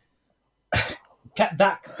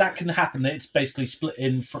that can happen. It's basically split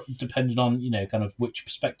in depending on kind of which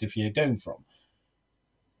perspective you're going from.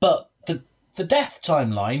 But the death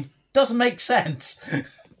timeline doesn't make sense.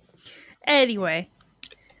 Anyway,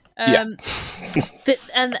 and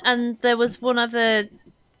there was one other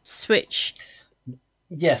Switch.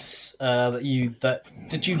 Yes, did you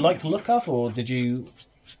like the look of, or did you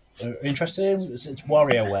interested in? It's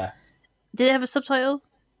WarioWare. Did it have a subtitle?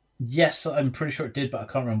 Yes, I'm pretty sure it did, but I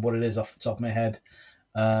can't remember what it is off the top of my head.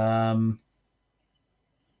 The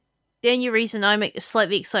only reason I'm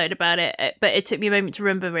slightly excited about it, but it took me a moment to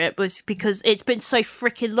remember it, was because it's been so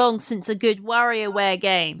freaking long since a good WarioWare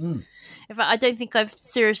game. In fact, I don't think I've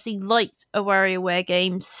seriously liked a WarioWare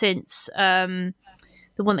game since the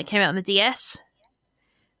one that came out on the DS,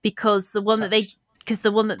 because the one that they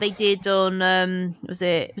did on was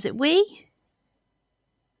it Wii?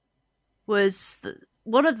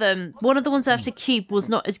 One of the ones after Cube was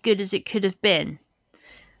not as good as it could have been,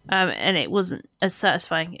 and it wasn't as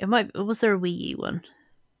satisfying. Was there a Wii U one?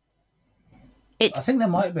 I think there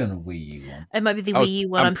might have been a Wii U one. It might be the Wii U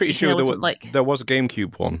one. I'm pretty sure there was a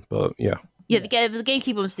GameCube one, but yeah. Yeah, the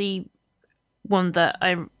GameCube one was the one that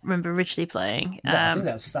I remember originally playing. I think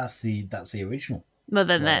that's the original. Well,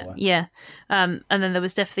 then that, yeah. And then there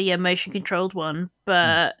was definitely a motion controlled one,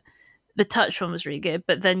 but. The touch one was really good,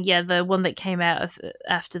 but then the one that came out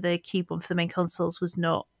after the Cube one for the main consoles was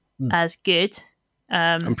not as good.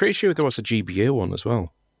 I'm pretty sure there was a GBA one as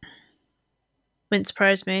well. Wouldn't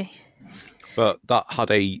surprise me. But that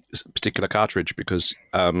had a particular cartridge because,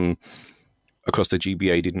 of course, the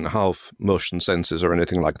GBA didn't have motion sensors or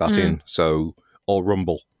anything like that in, or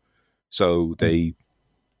rumble. So they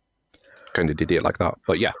kind of did it like that.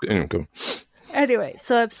 But yeah, go. Anyway,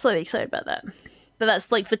 so I'm slightly excited about that. But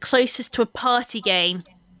that's like the closest to a party game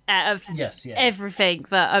out of Yes, yeah. everything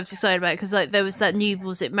that I was excited about, because like there was that new,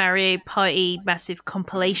 was it Mario Party massive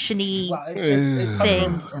compilation-y Well, it's kind thing.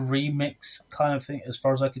 of a remix kind of thing, as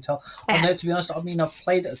far as I could tell. I know, to be honest, I mean, I've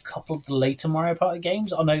played a couple of the later Mario Party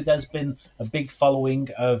games. I know there's been a big following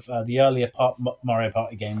of the earlier Mario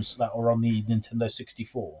Party games that were on the Nintendo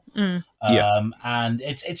 64. Yeah. And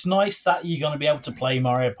it's nice that you're going to be able to play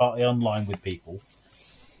Mario Party online with people.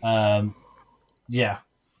 Yeah.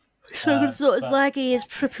 So it's not as laggy as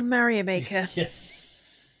Super Mario Maker. Yeah.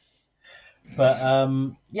 But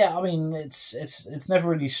yeah, I mean, it's never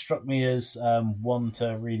really struck me as one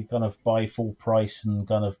to really kind of buy full price and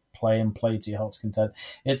kind of play to your heart's content.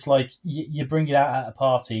 It's like you bring it out at a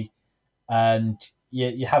party, and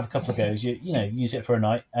you have a couple of goes. You use it for a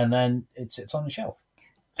night, and then it sits on the shelf.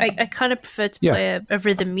 I kind of prefer to play a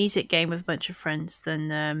rhythm music game with a bunch of friends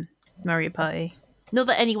than Mario Party. Not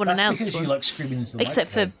that anyone That's announced because one, you like screaming into the except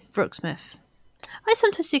for microphone. Brooksmith. I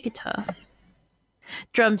sometimes do guitar.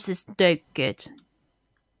 Drums is no good.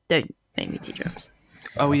 Don't make me do drums.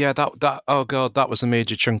 Oh yeah, that oh god, that was a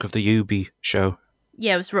major chunk of the Ubi show.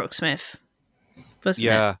 Yeah, it was Rocksmith, wasn't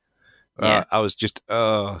Yeah. it? Yeah. I was just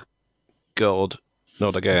god,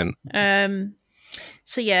 not again.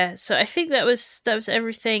 So I think that was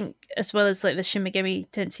everything, as well as like the Shin Megami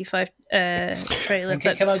Tensei 5 trailer. Okay,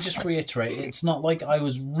 But can I just reiterate? It's not like I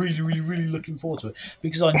was really, really, really looking forward to it,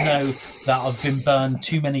 because I know that I've been burned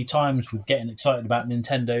too many times with getting excited about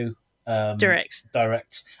Nintendo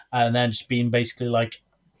Directs, and then just being basically like,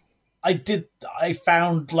 I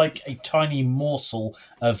found like a tiny morsel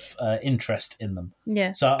of interest in them.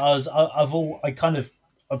 yeah, So I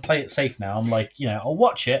play it safe now. I'm like, I'll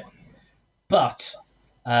watch it, but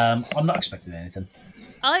I'm not expecting anything.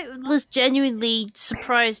 I was genuinely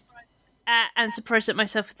surprised at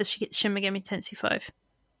myself with the Shin Megami Tensei 5.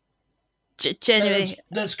 Genuinely,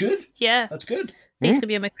 That's good. yeah. That's good. I think it's gonna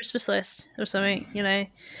be on my Christmas list or something,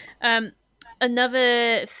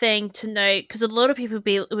 Another thing to note, because a lot of people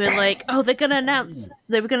were like, "Oh, they were going to announce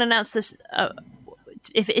this."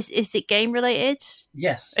 Is it game related?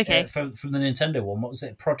 Yes. Okay. From the Nintendo one, what was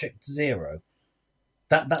it? Project Zero.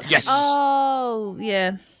 That's Yes. Oh,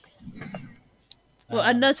 yeah. Well,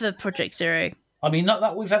 another Project Zero. I mean, not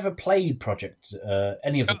that we've ever played Project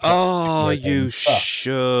any of the. Oh, Project you games, but-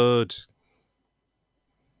 should.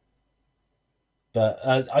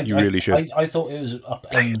 But You really should. I thought it was up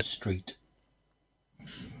Elm Street.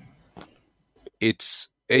 It's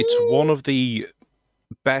one of the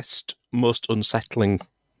best, most unsettling,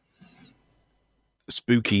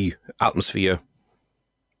 spooky atmosphere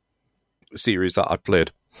series that I've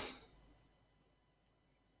played.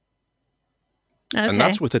 Okay. And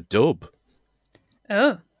that's with a dub.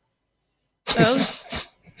 Oh.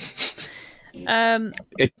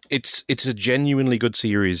 It's a genuinely good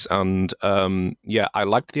series, and I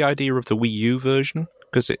liked the idea of the Wii U version,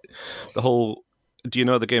 because do you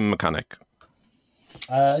know the game mechanic?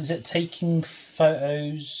 Is it taking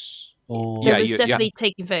photos or? Yeah, Yeah, it's definitely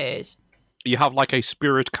taking photos. You have like a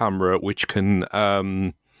spirit camera which can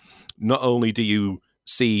not only do you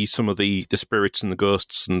see some of the spirits and the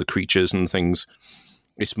ghosts and the creatures and things,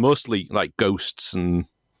 it's mostly like ghosts and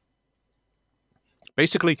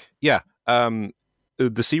basically, the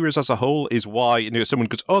series as a whole is why someone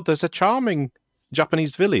goes, oh, there's a charming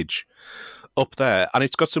Japanese village up there and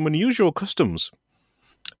it's got some unusual customs.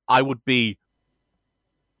 I would be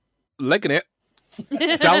legging it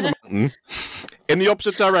down the mountain in the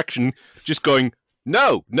opposite direction, just going,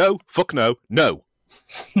 no, fuck no.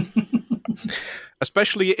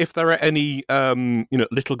 Especially if there are any,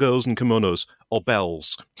 little girls in kimonos or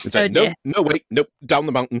bells. It's like, dear. no, wait, down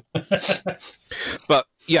the mountain. But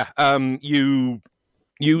yeah, you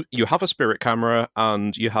have a spirit camera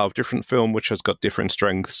and you have different film which has got different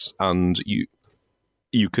strengths, and you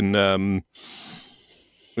can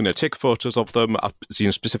take photos of them at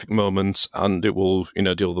specific moments, and it will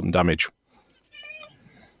deal them damage.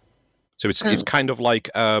 So it's kind of like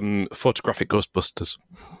photographic Ghostbusters.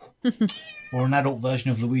 Or an adult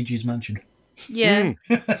version of Luigi's Mansion. Yeah.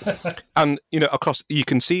 And of course you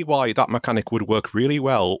can see why that mechanic would work really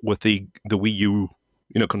well with the Wii U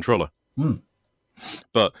controller.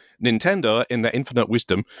 But Nintendo, in their infinite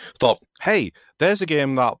wisdom, thought, hey, there's a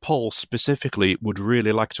game that Paul specifically would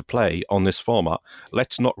really like to play on this format.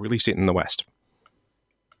 Let's not release it in the West.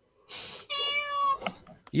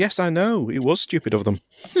 Yes, I know. It was stupid of them.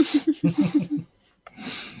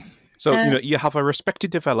 So, you have a respected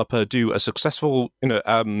developer do a successful,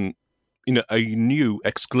 a new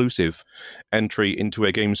exclusive entry into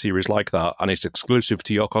a game series like that, and it's exclusive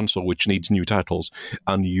to your console, which needs new titles,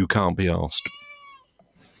 and you can't be arsed.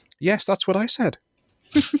 Yes, that's what I said.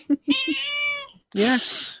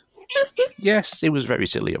 Yes. Yes, it was very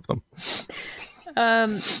silly of them. I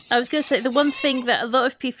was going to say the one thing that a lot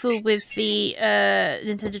of people with the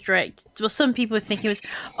Nintendo Direct, well, some people were thinking was,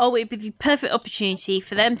 oh, it'd be the perfect opportunity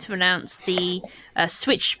for them to announce the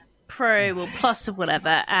Switch Pro or Plus or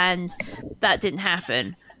whatever, and that didn't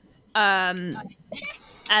happen. I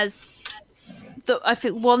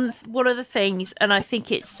think one of the things, and I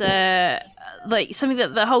think it's like something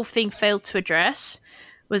that the whole thing failed to address,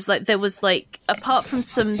 was like there was like, apart from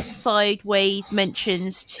some sideways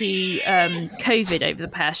mentions to COVID over the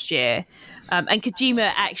past year, and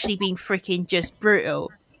Kojima actually being freaking just brutal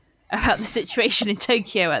about the situation in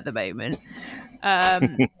Tokyo at the moment,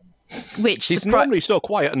 which he's normally so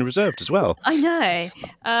quiet and reserved as well. I know.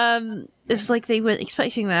 It was like they weren't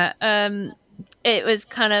expecting that. It was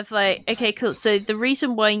kind of like, okay, cool. So the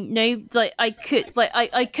reason why I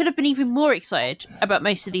could have been even more excited about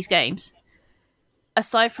most of these games,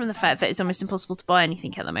 aside from the fact that it's almost impossible to buy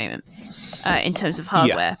anything at the moment in terms of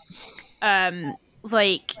hardware.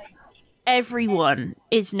 Like, everyone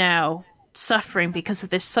is now suffering because of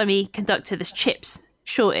this semiconductor, this chips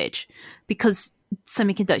shortage, because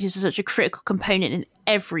semiconductors are such a critical component in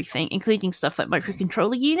everything, including stuff like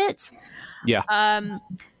microcontroller units. Yeah.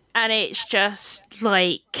 And it's just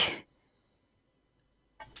like,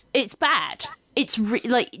 it's bad. It's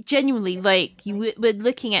like, genuinely, like, we're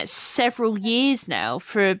looking at several years now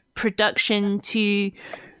for production to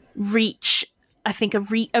reach, I think, a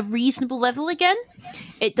reasonable level again.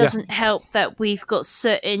 It doesn't help that we've got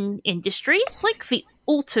certain industries, like the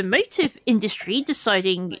automotive industry,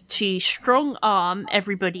 deciding to strong arm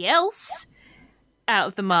everybody else out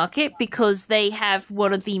of the market because they have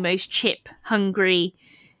one of the most chip hungry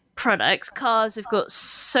products. Cars have got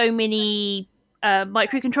so many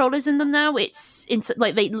microcontrollers in them now. It's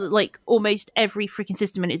like they like almost every freaking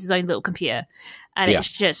system in its own little computer, and it's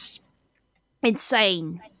just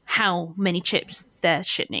insane how many chips their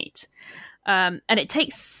shit needs. And it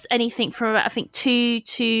takes anything from about, I think, 2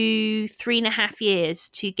 to 3.5 years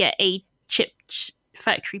to get a chip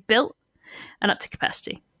factory built and up to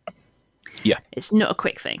capacity. Yeah, it's not a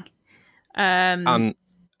quick thing. And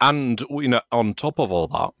you know, on top of all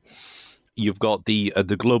that, you've got the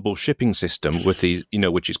global shipping system with these, you know,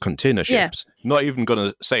 which is container ships. Yeah. Not even going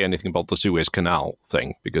to say anything about the Suez Canal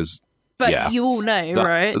thing because, but you all know,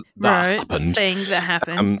 right? That happened. The thing that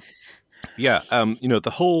happened. You know,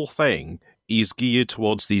 the whole thing is geared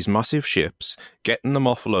towards these massive ships, getting them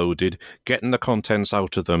offloaded, getting the contents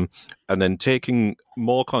out of them, and then taking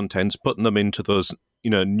more contents, putting them into those, you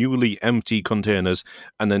know, newly empty containers,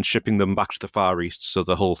 and then shipping them back to the Far East so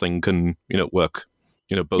the whole thing can, you know, work,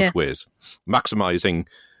 you know, both ways, maximizing,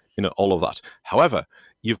 you know, all of that. However,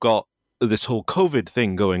 you've got this whole COVID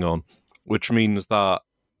thing going on, which means that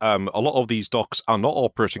a lot of these docks are not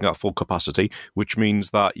operating at full capacity, which means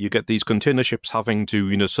that you get these container ships having to,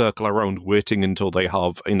 you know, circle around waiting until they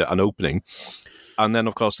have, you know, an opening. And then,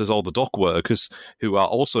 of course, there's all the dock workers who are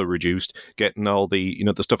also reduced, getting all the, you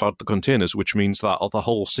know, the stuff out of the containers, which means that the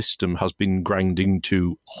whole system has been grinding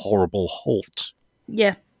to horrible halt.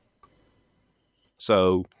 Yeah.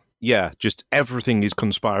 So, yeah, just everything is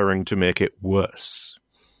conspiring to make it worse.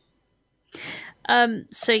 I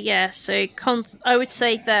would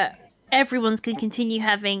say that everyone's going to continue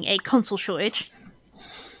having a console shortage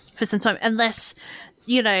for some time, unless,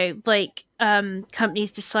 you know, like,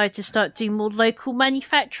 companies decide to start doing more local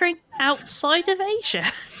manufacturing outside of Asia.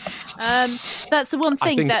 That's the one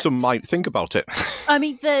thing. I think some might think about it. I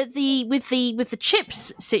mean, with the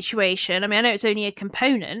chips situation. I mean, I know it's only a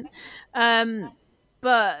component,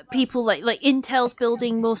 but people like Intel's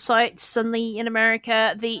building more sites suddenly in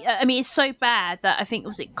America. I mean, it's so bad that I think,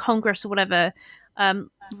 was it Congress or whatever,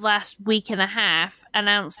 last week and a half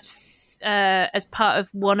announced as part of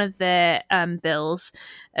one of their bills,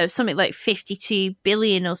 something like 52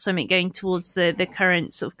 billion or something going towards the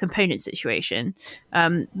current sort of component situation,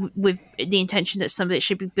 with the intention that some of it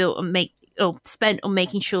should be built and spent on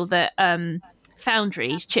making sure that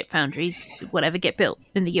chip foundries, whatever, get built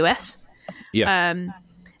in the US. Yeah.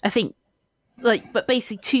 I think, but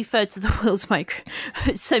basically 2/3 of the world's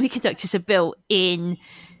semiconductors are built in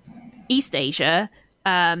East Asia.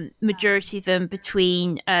 Majority of them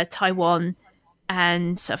between Taiwan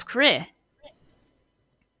and South Korea.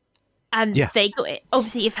 And they got it.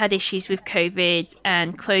 Obviously, you've had issues with COVID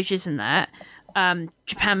and closures and that.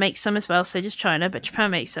 Japan makes some as well, so does China, but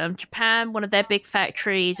Japan makes some. Japan, one of their big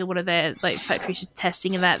factories, or one of their factories for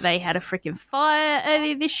testing and that, they had a freaking fire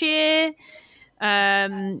earlier this year.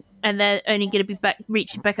 And they're only going to be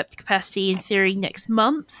reaching back up to capacity in theory next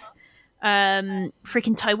month.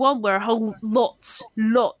 freaking Taiwan, where a whole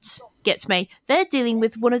lot gets made. They're dealing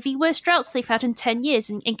with one of the worst droughts they've had in 10 years.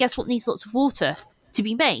 And guess what needs lots of water to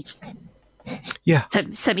be made? Yeah.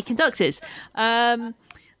 Semiconductors. And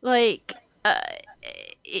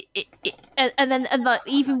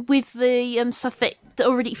even with the stuff that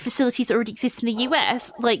facilities that already exist in the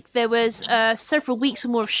US, like there was several weeks or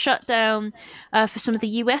more of shutdown for some of the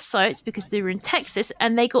US sites because they were in Texas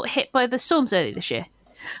and they got hit by the storms earlier this year.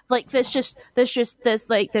 Like there's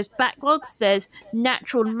backlogs, there's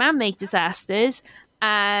natural and man-made disasters,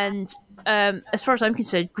 and as far as I'm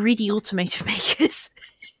concerned, greedy automotive makers.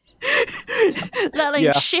 Let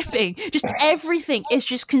alone shipping, just everything is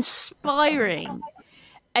just conspiring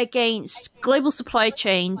against global supply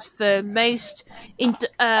chains for most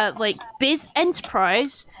biz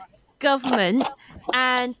enterprise, government,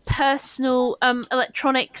 and personal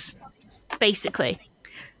electronics. Basically,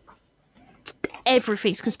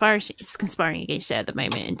 everything's conspiring against it at the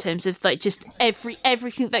moment in terms of like just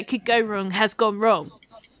everything that could go wrong has gone wrong.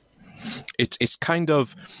 It's kind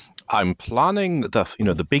of. I'm planning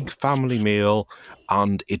the big family meal,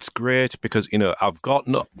 and it's great because I've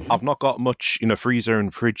not got much freezer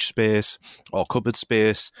and fridge space or cupboard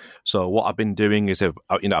space. So what I've been doing is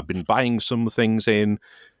I've been buying some things in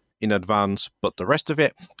advance, but the rest of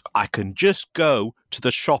it I can just go to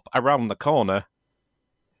the shop around the corner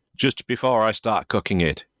just before I start cooking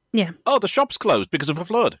it. Yeah. Oh, the shop's closed because of a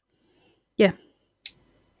flood. Yeah.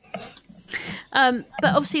 But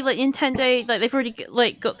obviously, like Nintendo, like they've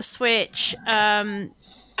already got the Switch, and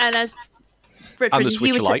as Richard, and the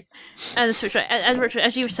Switch Lite, and the Switch Lite, and Richard,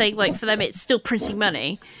 as you were saying, like for them, it's still printing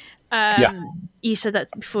money. You said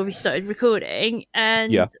that before we started recording,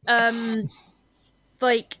 and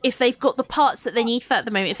like if they've got the parts that they need for at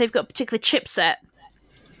the moment, if they've got a particular chipset,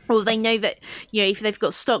 or they know that if they've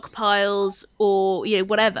got stockpiles or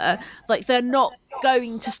whatever, like they're not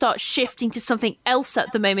going to start shifting to something else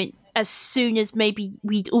at the moment as soon as maybe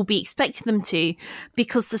we'd all be expecting them to,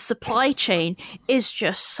 because the supply chain is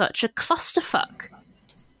just such a clusterfuck.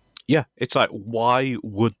 Yeah, it's like, why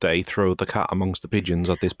would they throw the cat amongst the pigeons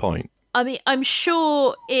at this point? I mean, I'm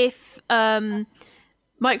sure if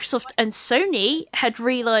Microsoft and Sony had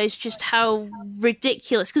realised just how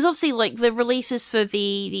ridiculous, because obviously, like the releases for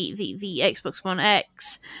the Xbox One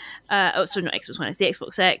X, not Xbox One X, the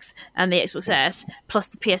Xbox X and the Xbox S, plus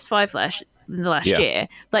the PS5 last year,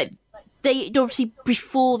 like they obviously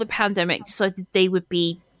before the pandemic decided they would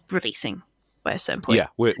be releasing by a certain point. Yeah,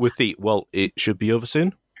 with it should be over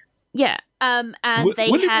soon. Yeah, and would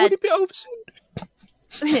it be over soon?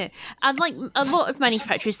 And like a lot of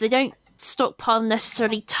manufacturers, they don't stockpile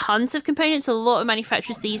necessarily tons of components. A lot of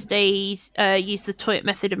manufacturers these days use the Toyota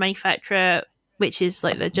method of manufacture, which is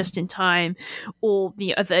like the just-in-time or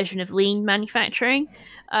a version of lean manufacturing.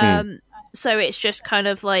 So it's just kind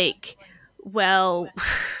of like, well,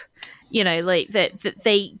 like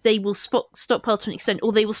that they will stockpile to an extent,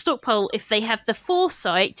 or they will stockpile if they have the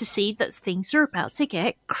foresight to see that things are about to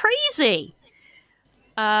get crazy.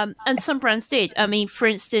 And some brands did. I mean, for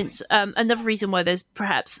instance, another reason why there's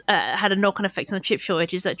perhaps had a knock-on effect on the chip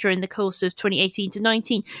shortage is that during the course of 2018 to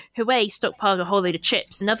 19, Huawei stockpiled a whole load of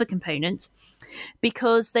chips and other components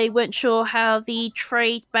because they weren't sure how the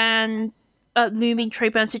looming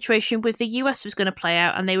trade ban situation with the US was going to play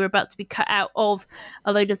out, and they were about to be cut out of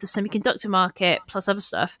a load of the semiconductor market plus other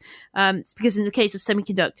stuff. It's because in the case of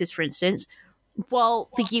semiconductors, for instance, while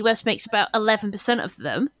the US makes about 11% of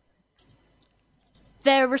them,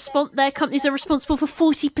 their companies are responsible for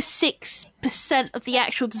 46% of the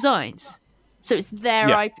actual designs. So it's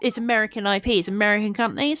it's American IP, it's American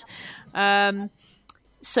companies. So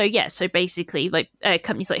basically, like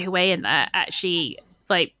companies like Huawei and that actually,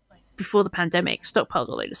 like before the pandemic, stockpiled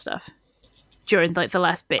a load of stuff during like the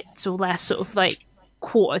last sort of like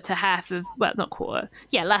quarter to half of, well, not quarter,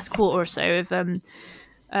 last quarter or so of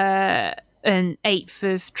an eighth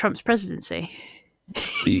of Trump's presidency.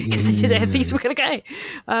 Because they didn't know how things were going to go,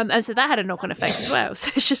 and so that had a knock-on effect as well. So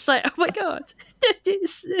it's just like, oh my god.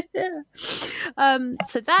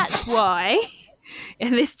 So that's why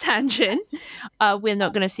in this tangent we're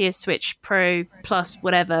not going to see a Switch Pro Plus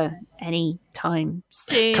whatever anytime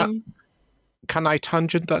soon. Can I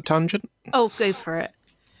tangent that tangent? Oh, go for it.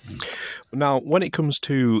 Now, when it comes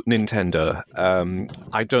to Nintendo,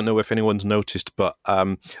 I don't know if anyone's noticed, but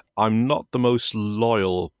I'm not the most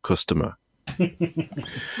loyal customer.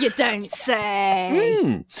 You don't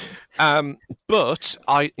say. But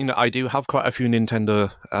I do have quite a few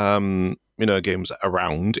Nintendo games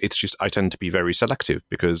around. It's just I tend to be very selective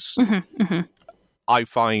because I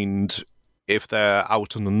find if they're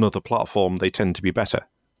out on another platform, they tend to be better.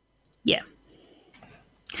 Yeah.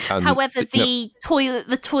 And, However, you know,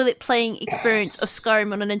 the toilet playing experience of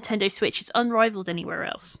Skyrim on a Nintendo Switch is unrivaled anywhere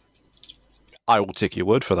else. I will take your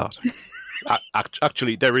word for that.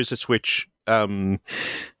 Actually, there is a Switch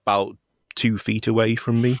about 2 feet away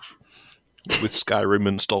from me with Skyrim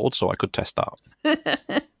installed, so I could test that.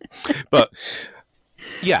 But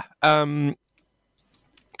yeah,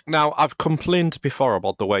 now I've complained before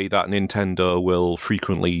about the way that Nintendo will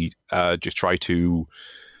frequently just try to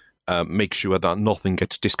make sure that nothing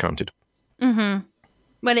gets discounted. Mm-hmm.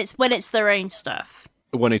 When it's their own stuff.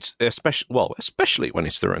 When it's especially when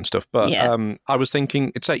it's their own stuff. But Yeah. I was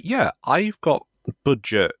thinking, it's like, yeah, I've got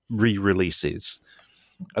budget re-releases,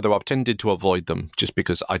 although I've tended to avoid them just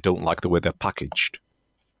because I don't like the way they're packaged.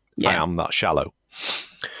 Yeah. I am that shallow.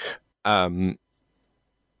 From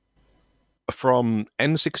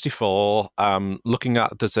N64, looking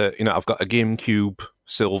at I've got a GameCube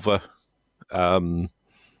Silver,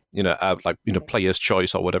 Player's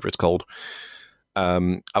Choice or whatever it's called.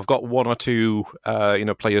 I've got 1 or 2,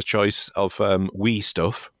 Player's Choice of Wii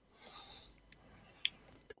stuff.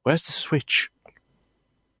 Where's the Switch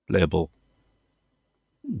label?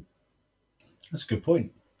 That's a good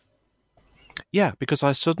point. Yeah, because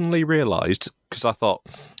I suddenly realised, because I thought,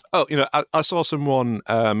 I saw someone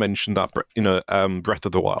mention that, Breath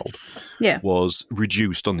of the Wild was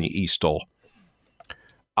reduced on the eStore.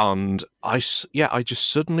 And I just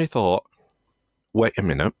suddenly thought, wait a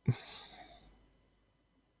minute.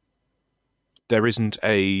 There isn't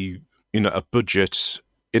a budget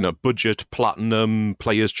platinum,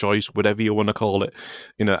 Player's Choice, whatever you want to call it,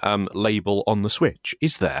 label on the Switch,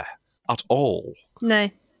 is there at all? No,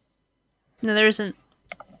 there isn't.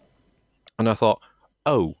 And I thought,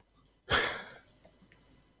 oh,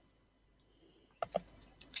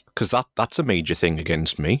 because that's a major thing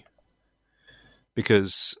against me.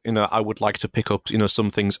 Because I would like to pick up some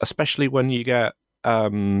things, especially when you get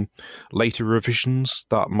later revisions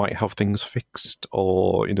that might have things fixed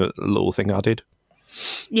or a little thing added.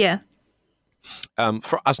 Yeah.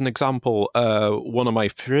 As an example, one of my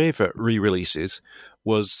favourite re-releases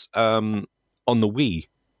was on the Wii,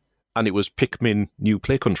 and it was Pikmin New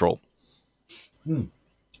Play Control.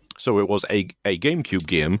 So it was a GameCube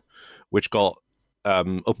game which got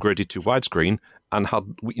upgraded to widescreen and had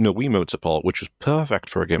Wiimote support, which was perfect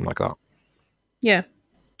for a game like that. Yeah.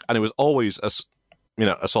 And it was always a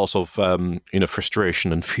source of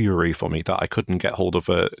frustration and fury for me that I couldn't get hold of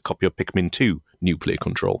a copy of Pikmin 2 New Play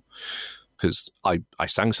Control, because I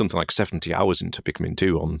sang something like 70 hours into Pikmin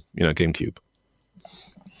 2 on GameCube.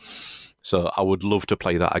 So I would love to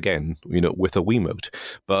play that again, with a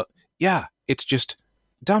Wiimote. But yeah, it's just,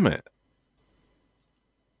 damn it,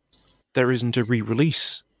 there isn't a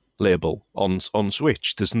re-release label on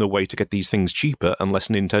Switch. There's no way to get these things cheaper unless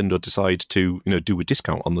Nintendo decide to do a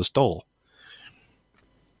discount on the store.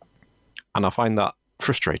 And I find that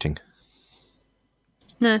frustrating.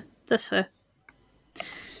 No, that's fair.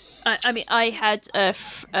 I mean, I had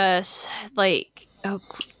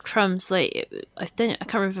crumbs. I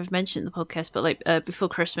can't remember if I've mentioned in the podcast, but before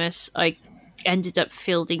Christmas, I ended up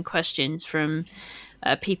fielding questions from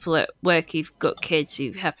people at work who've got kids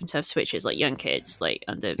who happen to have Switches, like young kids,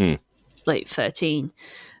 under 13.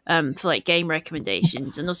 For game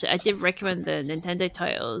recommendations, and also I did recommend the Nintendo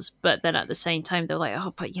titles, but then at the same time they're like,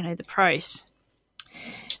 oh, but the price.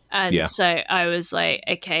 And so I was like,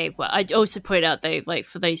 okay, well, I'd also point out though,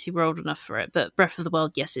 for those who were old enough for it, but Breath of the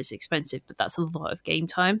Wild, yes, it's expensive, but that's a lot of game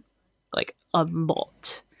time, a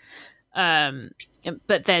lot.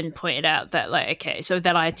 But then pointed out that okay, so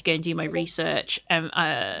then I had to go and do my research,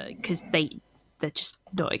 because they're just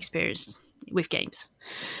not experienced with games,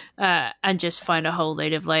 and just find a whole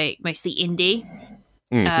load of mostly indie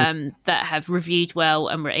that have reviewed well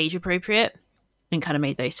and were age appropriate, and kind of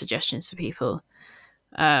made those suggestions for people.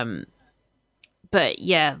 But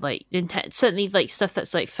yeah, certainly stuff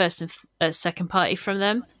that's first and second party from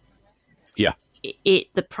them. Yeah,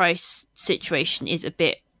 the price situation is a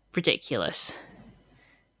bit ridiculous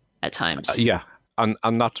at times. Yeah, and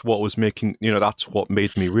that's what was making that's what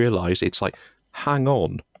made me realize it's hang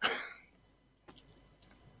on.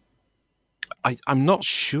 I'm not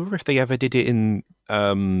sure if they ever did it in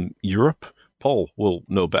Europe. Paul will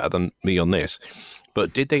know better than me on this.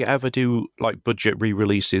 But did they ever do budget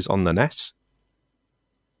re-releases on the NES?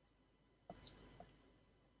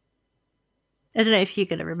 I don't know if you're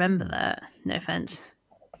going to remember that. No offense.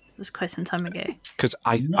 It was quite some time ago. Because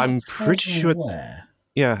I'm pretty sure.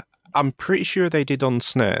 Yeah, I'm pretty sure they did on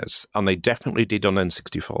SNES, and they definitely did on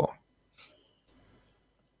N64.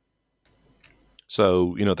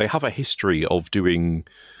 So, they have a history of doing,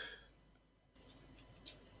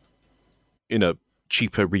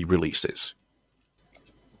 cheaper re-releases.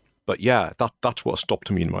 But yeah, that's what stopped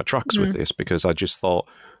me in my tracks with this, because I just thought,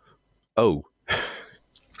 oh.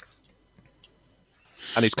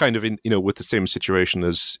 And it's kind of in, with the same situation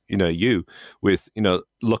as, you with,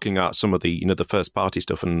 looking at some of the, the first party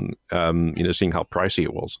stuff and, seeing how pricey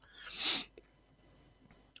it was.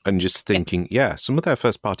 And just thinking, some of their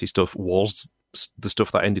first party stuff was the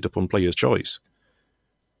stuff that ended up on Player's Choice.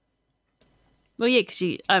 Well, yeah,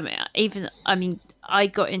 because I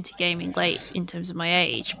got into gaming late in terms of my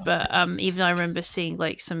age, but even I remember seeing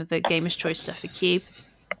like some of the Gamer's Choice stuff for Cube.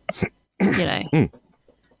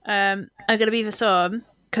 I'm gonna be this on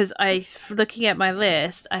because looking at my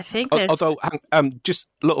list, I think there's... Although, just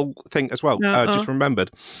a little thing as well. Just remembered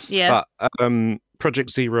that Project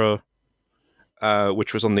Zero,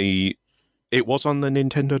 which was on the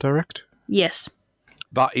Nintendo Direct. Yes,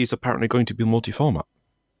 that is apparently going to be multi-format.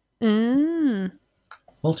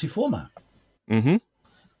 Multi-format. Mm-hmm.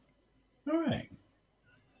 All right.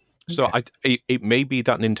 So it may be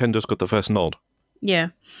that Nintendo's got the first nod. Yeah.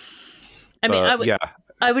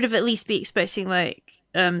 I would have at least be expecting like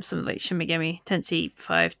something like Shin Megami Tensei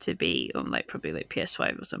 5 to be on like probably like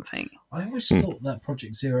PS5 or something. I always thought that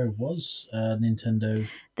Project Zero was Nintendo.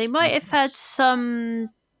 They might have had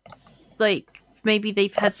some, like maybe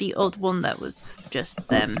they've had the odd one that was just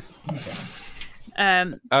them. Okay.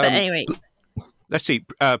 But anyway, let's see.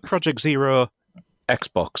 Project Zero,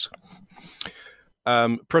 Xbox.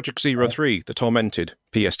 Project Zero 3, The Tormented,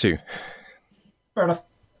 PS2. Fair enough.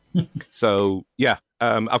 So yeah,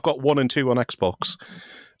 I've got 1 and 2 on Xbox,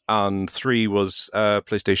 and 3 was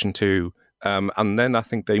PlayStation 2, and then I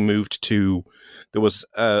think they moved to, there was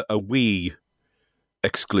a Wii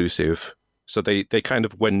exclusive, so they kind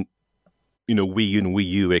of went, Wii and Wii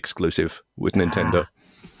U exclusive with Nintendo,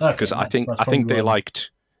 because I think they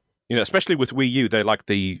liked, especially with Wii U, they liked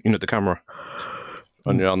the the camera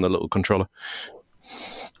on the little controller.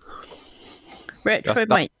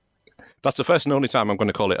 That's the first and only time I'm going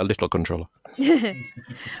to call it a little controller.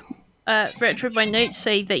 Retro, my notes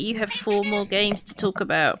say that you have 4 more games to talk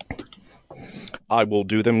about. I will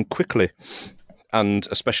do them quickly. And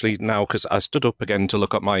especially now, because I stood up again to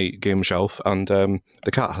look at my game shelf, and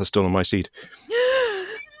the cat has stolen my seed.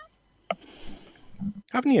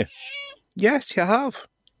 Haven't you? Yes, you have.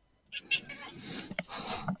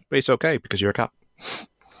 But it's okay, because you're a cat.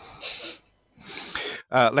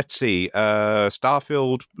 Let's see.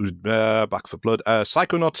 Starfield, Back 4 Blood.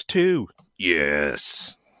 Psychonauts 2.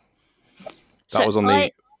 Yes. That was on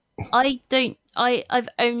the... I've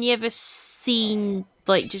only ever seen,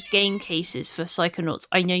 like, just game cases for Psychonauts.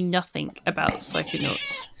 I know nothing about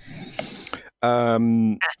Psychonauts. At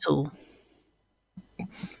all.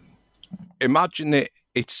 Imagine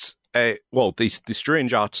it's the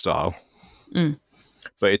strange art style.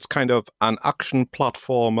 But it's kind of an action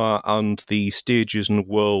platformer, and the stages and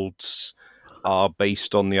worlds are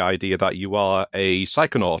based on the idea that you are a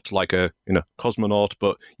psychonaut, like a cosmonaut,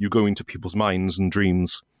 but you go into people's minds and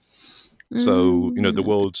dreams. So, the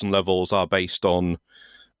worlds and levels are based on,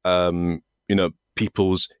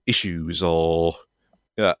 people's issues or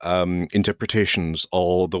interpretations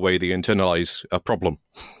or the way they internalize a problem.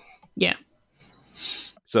 Yeah.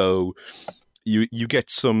 So you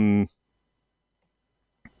get some...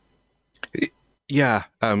 Yeah,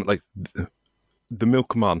 like the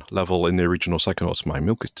milkman level in the original Psychonauts. My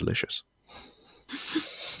milk is delicious.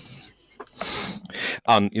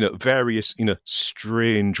 And, various,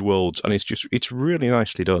 strange worlds. And it's really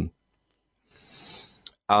nicely done.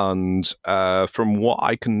 And from what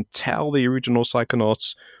I can tell, the original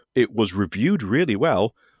Psychonauts, it was reviewed really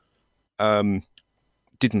well. Didn't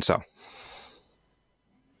sell.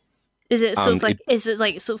 Is it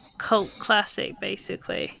sort of cult classic,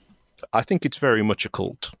 basically? I think it's very much a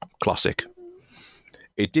cult classic.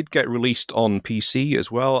 It did get released on PC as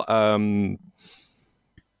well.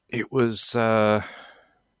 It was by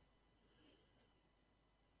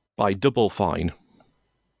Double Fine.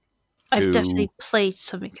 I've definitely played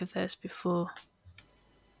something of theirs before.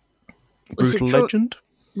 Brutal Legend?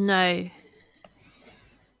 No.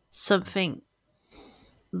 Something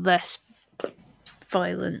less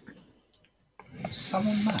violent. Sam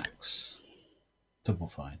and Max. Double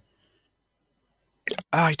Fine.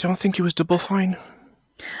 I don't think it was Double Fine.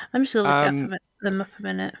 I'm just going to look them up a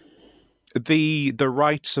minute. The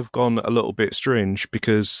rights have gone a little bit strange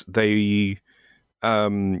because they're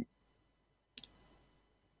run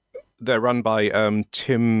by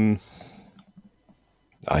Tim...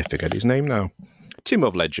 I forget his name now. Tim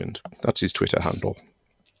of Legend. That's his Twitter handle.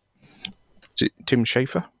 Is it Tim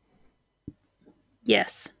Schafer?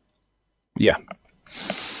 Yes. Yeah.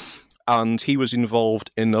 and he was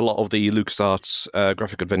involved in a lot of the LucasArts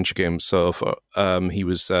graphic adventure games. So for,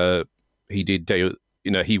 he did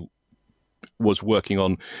he was working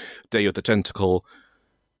on Day of the Tentacle,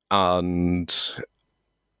 and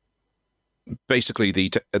basically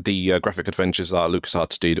the graphic adventures that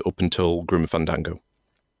LucasArts did up until Grim Fandango.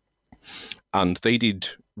 And they did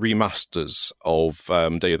remasters of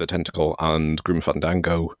Day of the Tentacle and Grim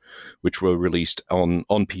Fandango, which were released on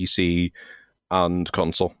PC and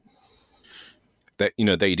console.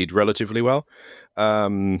 They did relatively well.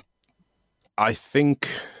 I think,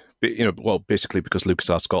 basically because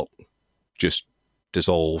LucasArts got just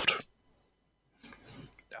dissolved,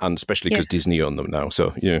 and especially because Disney own them now.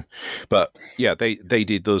 So, but yeah, they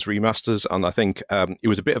did those remasters, and I think it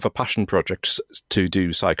was a bit of a passion project to do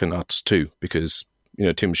Psychonauts 2, because,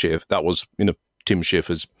 Tim Schafer, that was, Tim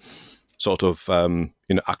Schafer's sort of,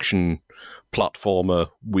 action platformer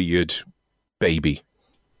weird baby.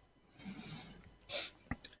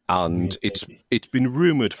 And it's been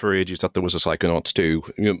rumoured for ages that there was a Psychonauts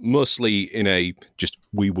 2, mostly in a just,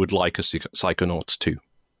 we would like a Psychonauts 2.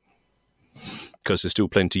 Because there's still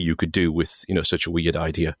plenty you could do with, such a weird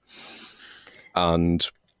idea. And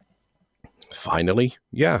finally,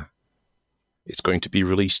 it's going to be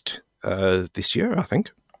released this year, I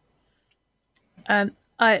think. The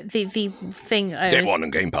thing I Day one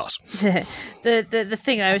on Game Pass. the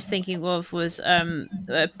thing I was thinking of was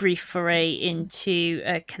a brief foray into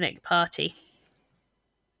Connect Party.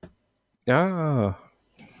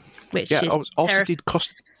 Which is also did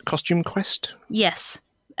Costume Quest. Yes,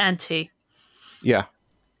 and 2. Yeah.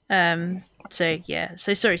 So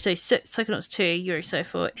sorry. So Psychonauts 2. You're excited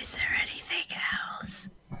for. Is there anything else?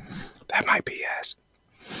 There might be, yes.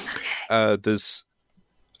 Okay. There's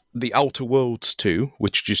The Outer Worlds 2,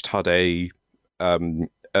 which just had a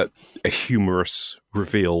humorous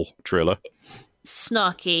reveal trailer.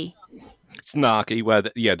 Snarky, where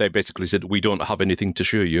they basically said, we don't have anything to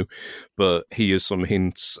show you, but here's some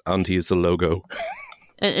hints and here's the logo.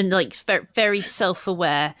 and like very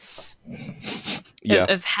self-aware.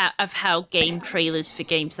 Of how game trailers for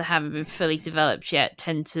games that haven't been fully developed yet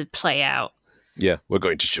tend to play out. Yeah, we're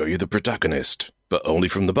going to show you the protagonist, but only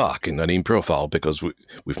from the back in in profile, because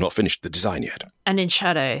we've not finished the design yet. And in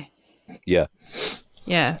shadow. Yeah.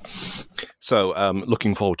 Yeah. So,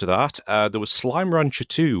 looking forward to that. There was Slime Rancher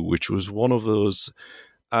 2, which was one of those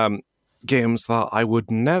games that I would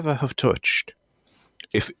never have touched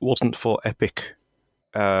if it wasn't for Epic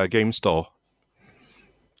Game Store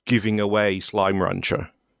giving away Slime Rancher.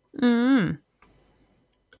 Mm.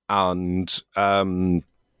 And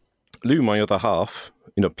Lou, my other half,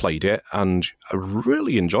 played it, and I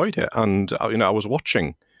really enjoyed it. And I was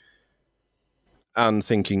watching and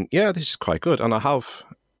thinking, yeah, this is quite good. And I have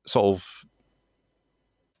sort of,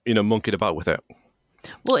 monkeyed about with it.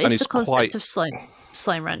 What is the concept of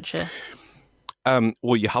Slime Rancher?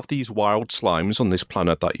 Well, you have these wild slimes on this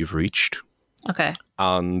planet that you've reached. Okay.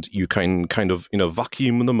 And you can kind of,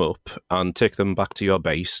 vacuum them up and take them back to your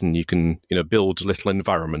base, and you can, build little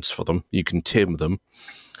environments for them. You can tame them,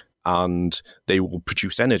 and they will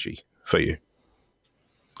produce energy for you.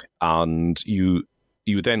 And you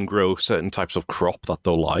then grow certain types of crop that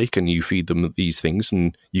they'll like, and you feed them these things,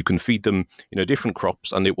 and you can feed them, different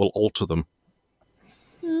crops, and it will alter them.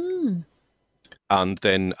 Mm. And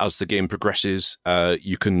then as the game progresses,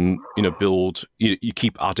 you can, build, you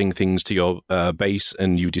keep adding things to your base,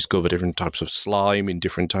 and you discover different types of slime in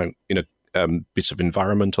different bits of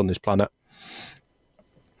environment on this planet.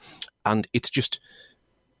 And it's just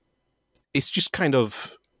kind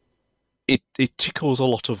of, it tickles a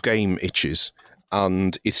lot of game itches,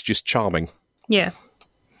 and it's just charming. Yeah.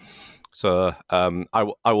 So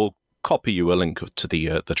I will copy you a link to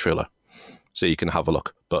the trailer so you can have a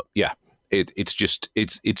look. But yeah.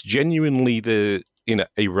 It's genuinely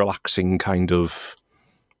a relaxing kind of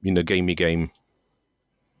gamey game,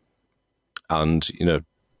 and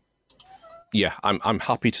I'm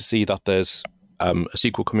happy to see that there's a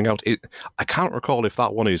sequel coming out. I can't recall if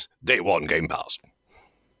that one is Day One Game Pass,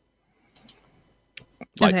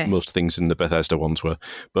 like most things in the Bethesda ones were,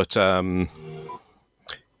 but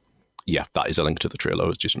yeah, that is a link to the trailer. I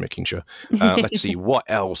was just making sure. Let's see, what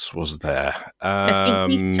else was there? I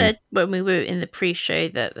think we said when we were in the pre-show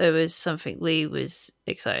that there was something Lee was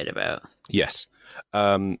excited about. Yes.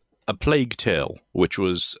 A Plague Tale, which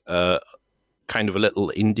was kind of a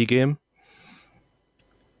little indie game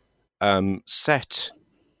set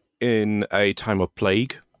in a time of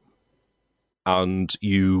plague, and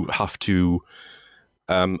you have to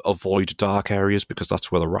avoid dark areas because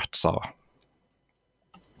that's where the rats are.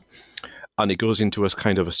 And it goes into a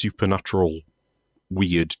kind of a supernatural,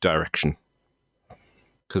 weird direction.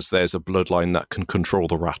 because there's a bloodline that can control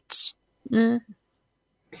the rats.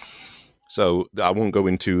 So I won't go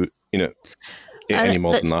into any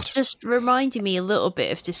more than that. Just reminding me a little bit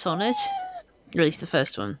of Dishonored, or at least the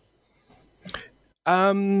first one.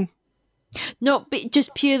 Not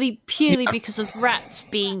just purely because of rats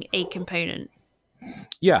being a component.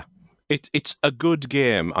 Yeah, it's a good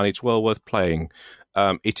game and it's well worth playing.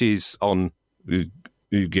 It is on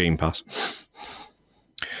Game Pass.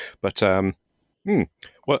 But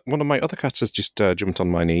one of my other cats has just jumped on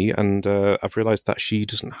my knee, and I've realised that she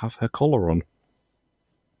doesn't have her collar on.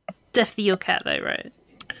 Definitely your cat, though, right?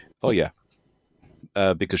 Oh yeah,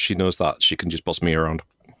 because she knows that she can just boss me around.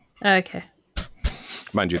 Okay.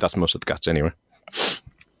 Mind you, that's most of the cats anyway.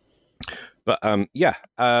 But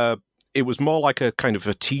it was more like a kind of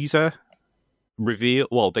a teaser reveal.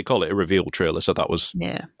 Well, they call it a reveal trailer, so that was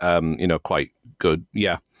quite good.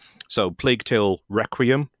 Yeah. So Plague Tale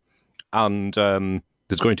Requiem, and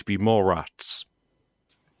there's going to be more rats.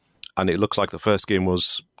 And it looks like the first game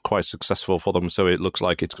was quite successful for them, so it looks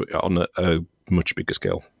like it's on a much bigger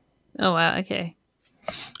scale. Oh wow, okay.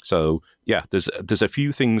 So yeah, there's a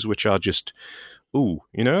few things which are just and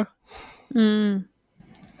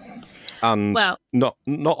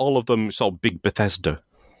not all of them sort of big Bethesda.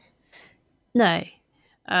 No.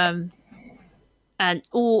 And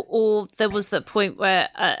or there was that point where,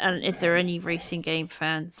 and if there are any racing game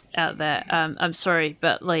fans out there, I'm sorry,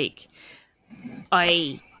 but like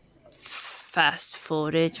I fast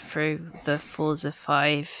forwarded through the Forza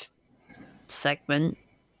 5 segment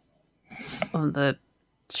on the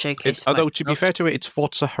showcase. Although to be fair to it, it's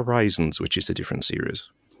Forza Horizons, which is a different series.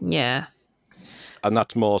 Yeah. And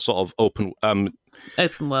that's more sort of open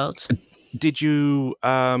world. Did you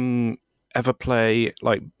ever play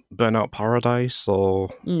like Burnout Paradise or?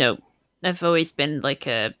 No, I've always been like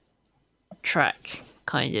a track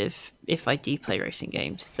kind of. If I do play racing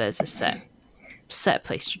games, there's a set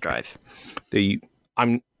place to drive. The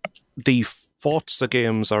Forza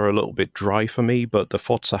games are a little bit dry for me, but the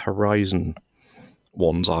Forza Horizon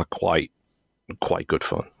ones are quite good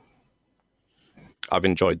fun. I've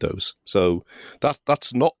enjoyed those. So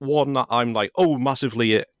that's not one that I'm like,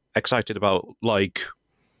 massively excited about, like,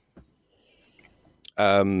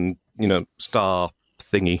 Starfield.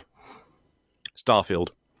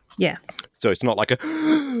 Yeah. So it's not like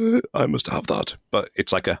I must have that, but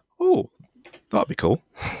it's like that'd be cool.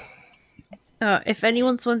 If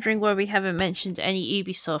anyone's wondering why we haven't mentioned any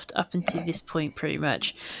Ubisoft up until this point, pretty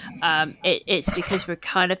much, it's because we're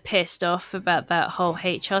kind of pissed off about that whole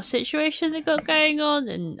HR situation they got going on,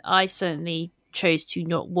 and I certainly chose to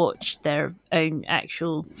not watch their own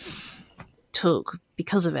actual talk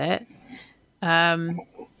because of it.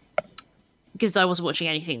 Because I wasn't watching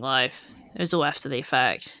anything live. It was all after the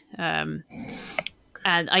fact. And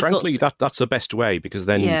frankly, that's the best way, because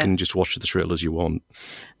then you can just watch the trailers you want.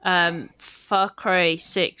 Far Cry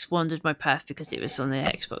 6 wandered my path because it was on the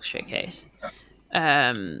Xbox showcase.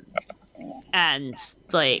 And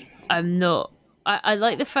like, I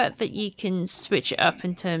like the fact that you can switch it up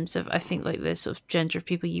in terms of, I think, like the sort of gender of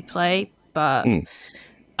people you play, but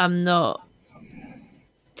I'm not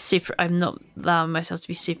allowing myself to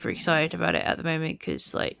be super excited about it at the moment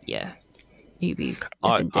because, like,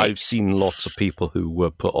 I've seen lots of people who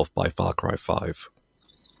were put off by Far Cry 5.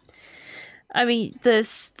 I mean,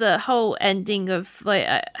 the whole ending of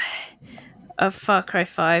of Far Cry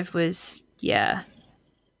 5 was I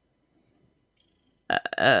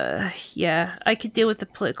could deal with the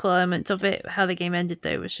political elements of it. How the game ended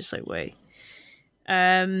though was just like wait.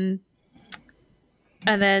 And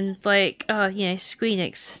then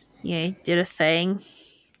Squeenix, did a thing.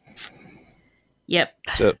 Yep.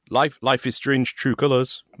 So life is strange, true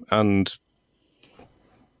colours, and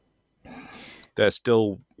they're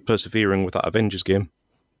still persevering with that Avengers game.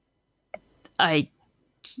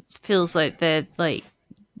 Feels like they're like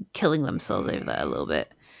killing themselves over that a little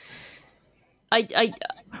bit.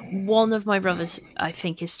 One of my brothers, I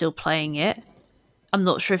think, is still playing it. I'm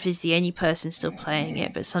not sure if he's the only person still playing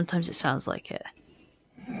it, but sometimes it sounds like it.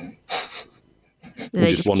 They're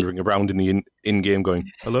just wandering around in the in-game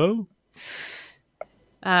going, hello?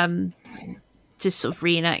 Just sort of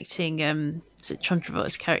reenacting is it John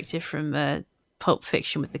Travolta's character from Pulp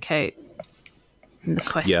Fiction with the coat and the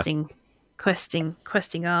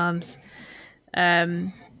questing arms.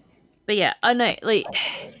 But yeah, I know, like,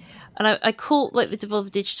 and I caught like the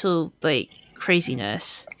Devolver Digital like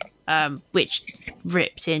craziness, which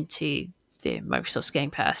ripped into the Microsoft's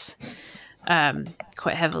Game Pass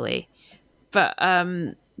quite heavily. But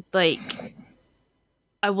like,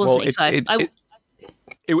 I wasn't excited.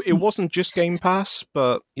 It wasn't just Game Pass,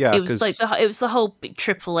 but yeah, it was like it was the whole big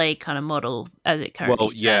AAA kind of model as it currently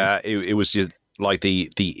stands. yeah, it was just like the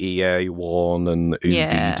EA one and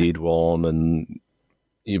Ubi did one, and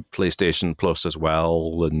PlayStation Plus as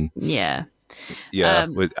well, and I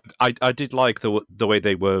did like the way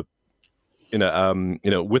they were.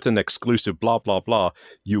 With an exclusive blah blah blah,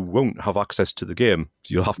 you won't have access to the game.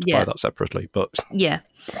 You'll have to buy that separately. But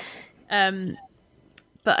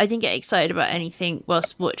but I didn't get excited about anything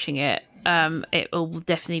whilst watching it. It will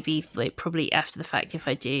definitely be like probably after the fact if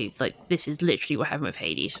I do. Like this is literally what happened with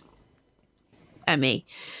Hades and me.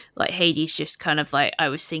 Like Hades, just kind of like I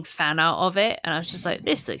was seeing fan art of it, and I was just like,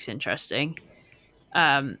 this looks interesting.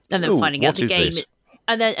 And then finding out the game,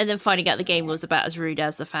 and then finding out the game was about as rude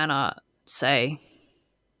as the fan art. So,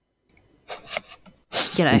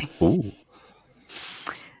 Ooh.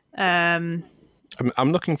 I'm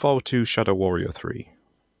looking forward to Shadow Warrior 3.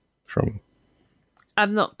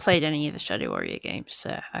 I've not played any of the Shadow Warrior games,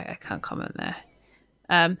 so I can't comment there.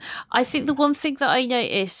 I think the one thing that I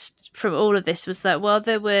noticed from all of this was that while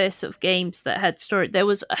there were sort of games that had story,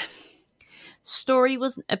 story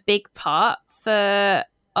wasn't a big part for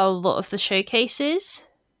a lot of the showcases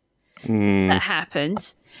that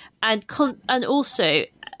happened. And also,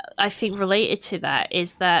 I think related to that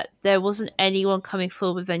is that there wasn't anyone coming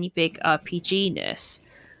forward with any big RPG-ness.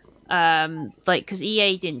 Because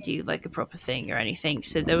EA didn't do like a proper thing or anything.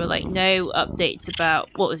 So there were like no updates about,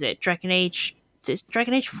 what was it, Dragon Age? Is it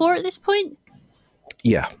Dragon Age 4 at this point?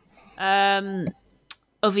 Yeah.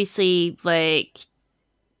 Obviously, like,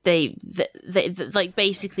 they like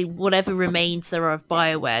basically whatever remains there are of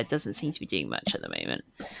BioWare doesn't seem to be doing much at the moment.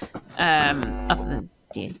 Other than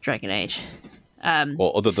Dragon Age.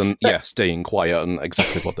 Well, other than staying quiet and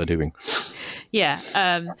exactly what they're doing. Yeah,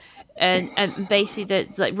 and basically the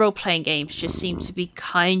like role playing games just seem to be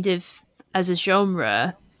kind of as a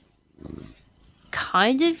genre,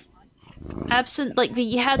 kind of absent. Like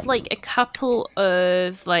you had like a couple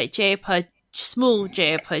of like small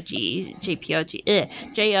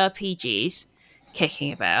JRPGs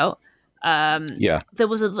kicking about.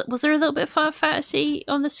 Was there a little bit of Final Fantasy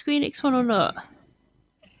on the Square Enix one or not?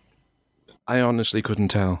 I honestly couldn't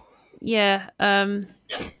tell. Yeah,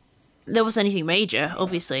 there wasn't anything major,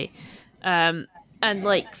 obviously, and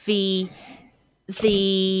like the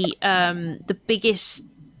biggest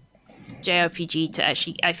JRPG to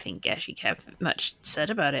actually have much said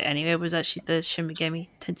about it anyway was actually the Shin Megami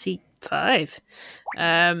Tensei 5,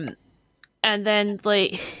 and then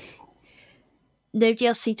like nobody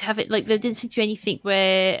else seemed to have it. Like there didn't seem to be anything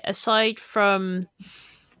where aside from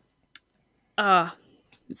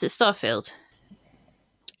is it Starfield?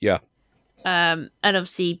 Yeah. And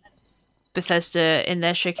obviously Bethesda in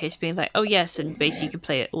their showcase being like, oh yes, and basically you can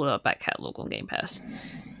play it all our back catalogue on Game Pass.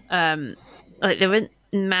 Like there weren't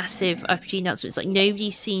massive RPG announcements. Like nobody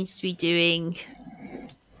seems to be doing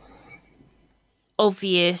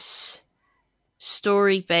obvious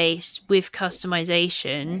story-based with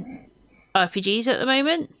customization RPGs at the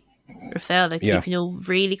moment. Or if they are, they're keeping all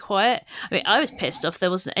really quiet. I mean, I was pissed off there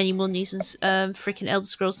wasn't any more news on freaking Elder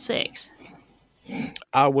Scrolls 6.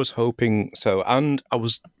 I was hoping so, and I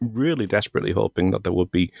was really desperately hoping that there would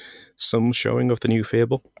be some showing of the new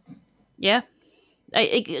Fable. Yeah.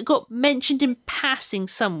 It got mentioned in passing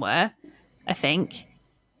somewhere, I think.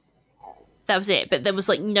 That was it, but there was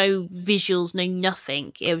like no visuals, no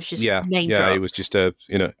nothing. It was just name drop. It was just it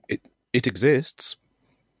exists.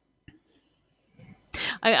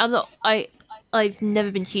 I've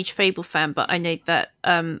never been a huge Fable fan, but I know that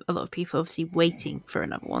a lot of people are obviously waiting for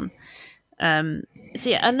another one. So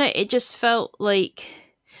yeah, I don't know, it just felt like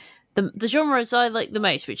the genres I like the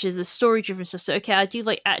most, which is the story-driven stuff. So okay, I do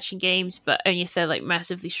like action games, but only if they're like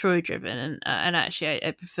massively story-driven, and actually I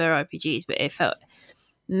prefer RPGs, but it felt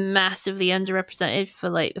massively underrepresented for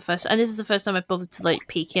like the first, and this is the first time I bothered to like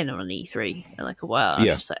peek in on an E3 in like a while. I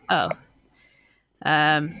was just like,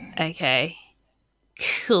 okay,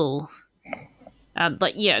 cool.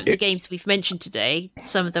 The games we've mentioned today,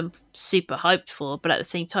 some of them super hyped for, but at the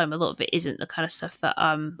same time, a lot of it isn't the kind of stuff that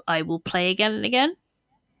I will play again and again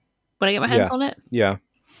when I get my hands on it. Yeah.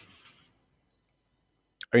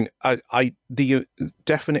 I mean, the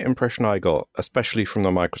definite impression I got, especially from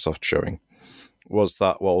the Microsoft showing, was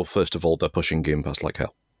that, well, first of all, they're pushing Game Pass like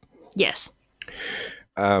hell. Yes.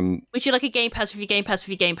 Would you like a Game Pass with your Game Pass with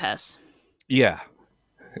your Game Pass? Yeah.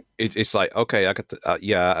 It's like, okay, I get I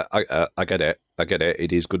get it. I get it.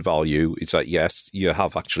 It is good value. It's like, yes, you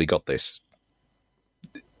have actually got this.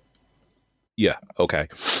 Yeah, okay.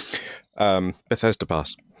 Bethesda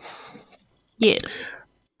Pass. Yes.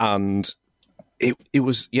 And it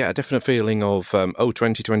was, a definite feeling of,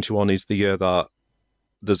 2021 is the year that,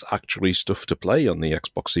 there's actually stuff to play on the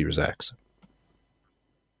Xbox Series X.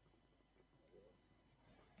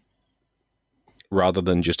 Rather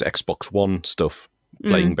than just Xbox One stuff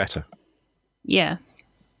playing better. Yeah.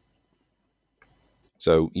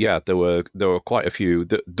 So yeah, there were quite a few.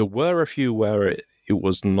 There were a few where it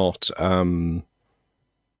was not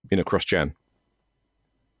cross-gen.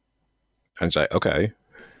 And it's like, okay,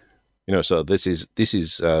 so this is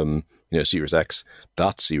Series X,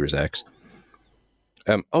 that's Series X.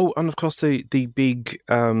 And of course the big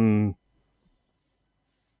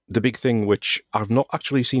thing which I've not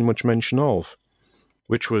actually seen much mention of,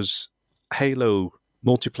 which was Halo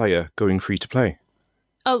multiplayer going free to play.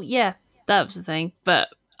 Oh yeah, that was the thing. But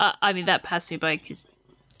I mean, that passed me by because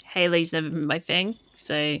Halo's never been my thing.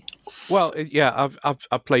 So, well, yeah,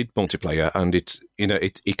 I've played multiplayer, and it's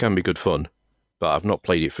it can be good fun, but I've not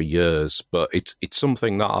played it for years. But it's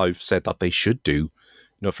something that I've said that they should do,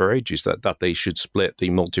 for ages. That they should split the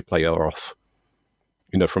multiplayer off,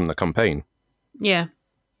 from the campaign. Yeah.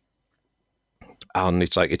 And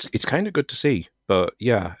it's like it's kind of good to see, but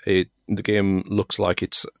yeah, the game looks like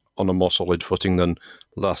it's on a more solid footing than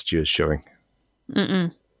last year's showing.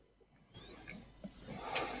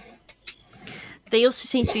 They also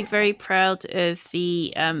seem to be very proud of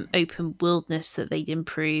the open worldness that they'd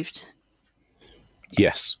improved.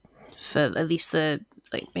 Yes, for at least the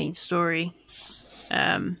main story.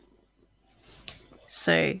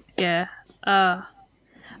 So yeah, and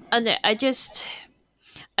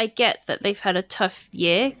I get that they've had a tough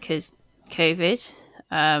year because COVID.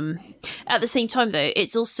 At the same time, though,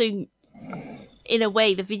 it's also, in a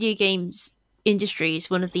way, the video games industry is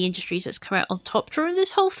one of the industries that's come out on top during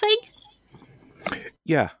this whole thing.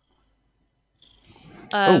 Yeah.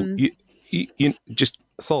 You just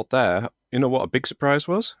thought there. You know what a big surprise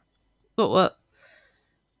was? What?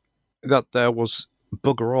 That there was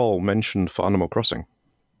bugger all mentioned for Animal Crossing.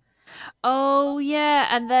 Oh yeah,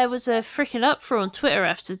 and there was a freaking uproar on Twitter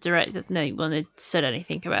after Direct that no one had said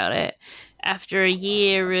anything about it. After a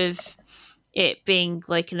year of it being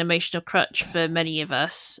like an emotional crutch for many of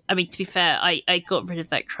us. I mean, to be fair, I got rid of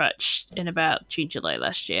that crutch in about June, July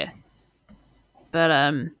last year.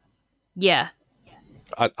 But yeah.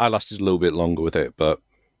 I lasted a little bit longer with it, but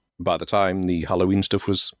by the time the Halloween stuff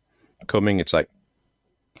was coming, it's like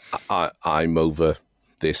I'm over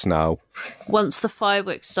this now. Once the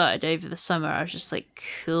fireworks started over the summer, I was just like,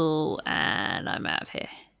 cool, and I'm out of here.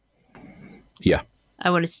 Yeah. I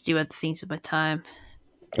wanted to do other things with my time.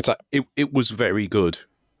 It's like it was very good.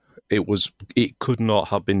 It could not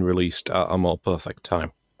have been released at a more perfect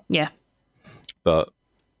time. Yeah. But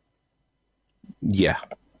yeah.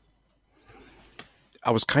 I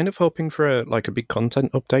was kind of hoping for a big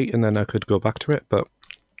content update and then I could go back to it, but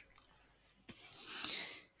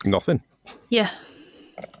nothing. Yeah.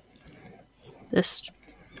 There's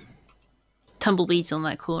tumbleweeds on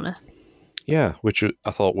that corner. Yeah, which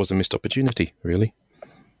I thought was a missed opportunity, really.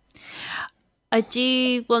 I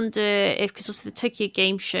do wonder if, because the Tokyo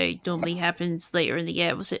Game Show normally happens later in the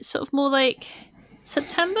year, was it sort of more like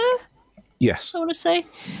September? Yes. I want to say.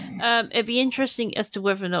 It'd be interesting as to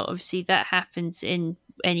whether or not, obviously, that happens in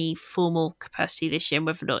any formal capacity this year, and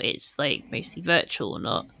whether or not it's like mostly virtual or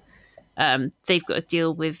not. They've got to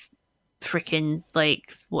deal with freaking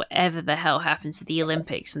like whatever the hell happens to the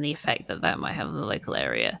Olympics and the effect that might have on the local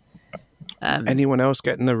area. Anyone else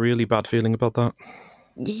getting a really bad feeling about that?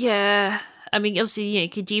 Yeah. I mean, obviously,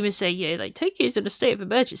 Kojima say, like, Tokyo's in a state of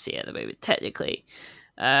emergency at the moment, technically.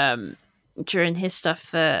 During his stuff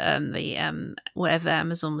for the whatever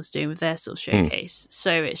Amazon was doing with their sort of showcase.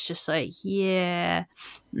 So it's just like, yeah.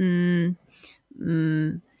 Yeah.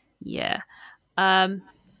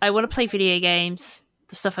 I want to play video games.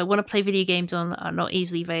 The stuff I want to play video games on are not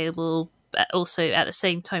easily available, but also at the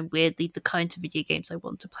same time, weirdly, the kinds of video games I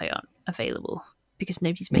want to play aren't available because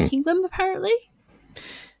nobody's making them, apparently.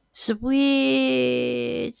 It's a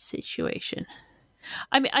weird situation.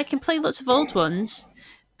 I mean, I can play lots of old ones,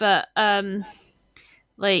 but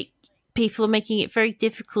like people are making it very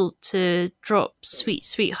difficult to drop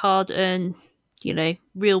sweet hard-earned,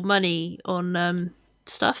 real money on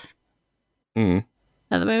stuff at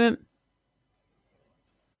the moment.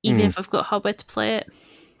 Even if I've got hardware to play it.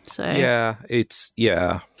 So yeah, it's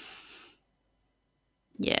yeah.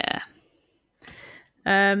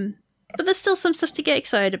 But there's still some stuff to get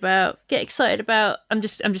excited about. I'm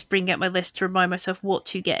just bringing up my list to remind myself what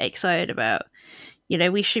to get excited about.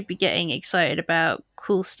 We should be getting excited about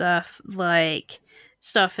cool stuff like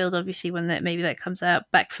Starfield, obviously, when maybe that comes out.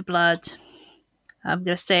 Back 4 Blood. I'm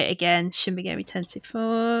going to say it again. Shin Megami Tensei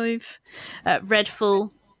 5. Redfall.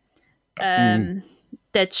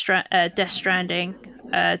 Death Stranding.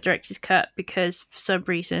 director's cut because for some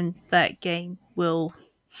reason that game will.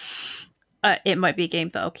 It might be a game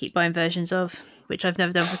that I'll keep buying versions of, which I've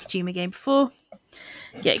never done for a Kojima game before.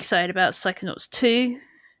 Get excited about Psychonauts 2,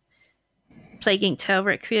 Plague Inc. Tale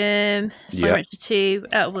Requiem, Slime Rancher 2,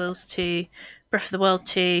 Outer Worlds 2, Breath of the Wild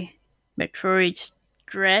 2, Metroid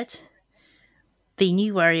Dread, the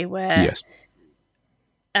new WarioWare,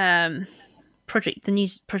 the new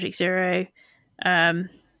Project Zero, and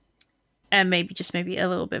maybe a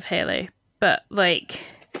little bit of Halo. But like,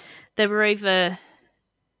 there were over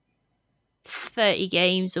 30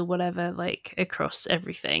 games or whatever, like across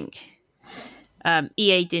everything.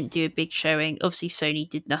 EA didn't do a big showing. Obviously, Sony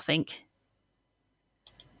did nothing.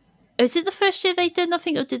 Is it the first year they did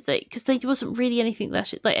nothing, or did they? Because there wasn't really anything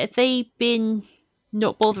last year. Like, have they been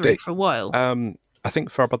not bothering for a while? I think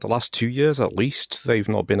for about the last 2 years at least, they've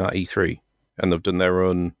not been at E3, and they've done their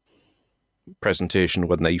own presentation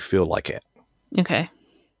when they feel like it. Okay,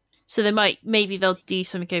 so maybe they'll do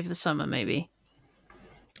something over the summer. Maybe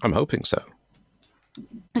I'm hoping so.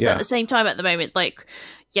 Because at the same time, at the moment, like,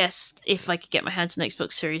 yes, if I could get my hands on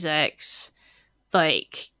Xbox Series X,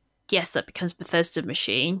 like, yes, that becomes Bethesda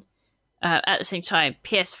machine. At the same time,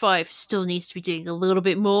 PS5 still needs to be doing a little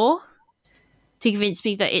bit more to convince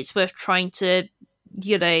me that it's worth trying to,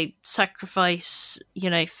 sacrifice,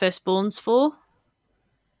 firstborns for.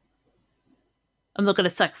 I'm not going to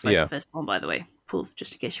sacrifice the firstborn, by the way, Paul,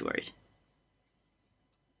 just in case you're worried.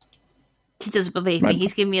 He doesn't believe me.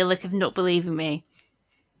 He's giving me a look of not believing me.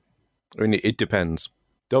 I mean, it depends.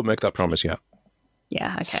 Don't make that promise yet.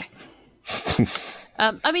 Yeah, okay.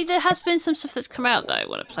 I mean, there has been some stuff that's come out that I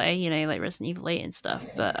want to play, like Resident Evil 8 and stuff,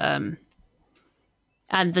 but and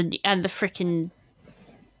the freaking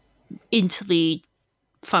interlude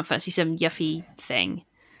Final Fantasy 7 Yuffie thing.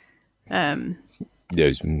 Yeah.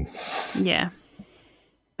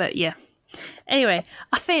 But yeah. Anyway,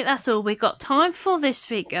 I think that's all we got time for this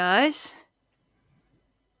week, guys.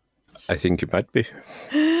 I think it might be.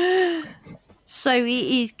 So it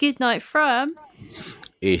is good night from...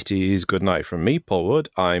 It is good night from me, Paul Wood.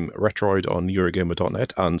 I'm Retroid on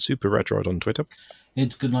Eurogamer.net and Super Retroid on Twitter.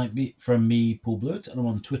 It's good night from me, Paul Blewett, and I'm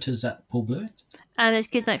on Twitter's at Paul Blewett. And it's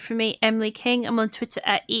good night from me, Emily King. I'm on Twitter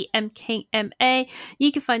at EMKingMA.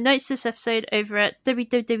 You can find notes to this episode over at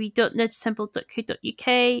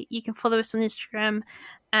www.nerdsassemble.co.uk. You can follow us on Instagram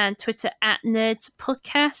and Twitter at Nerds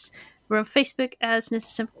Podcast. We're on Facebook as Nerds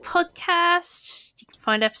Assemble Podcast. You can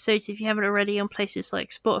find episodes, if you haven't already, on places like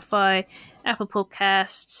Spotify, Apple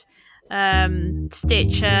Podcasts,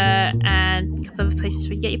 Stitcher, and a couple of other places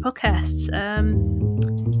where you get your podcasts.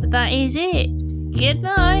 But that is it. Good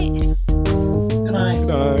night. Good night. Good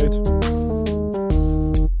night.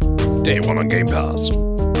 Day 1 on Game Pass.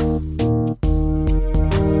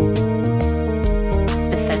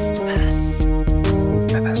 Bethesda Pass.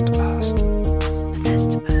 Bethesda Pass.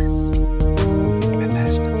 Bethesda Pass.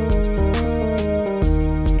 Bethesda.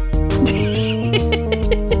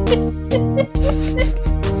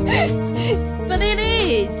 But it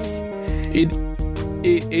is.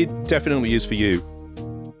 It definitely is for you.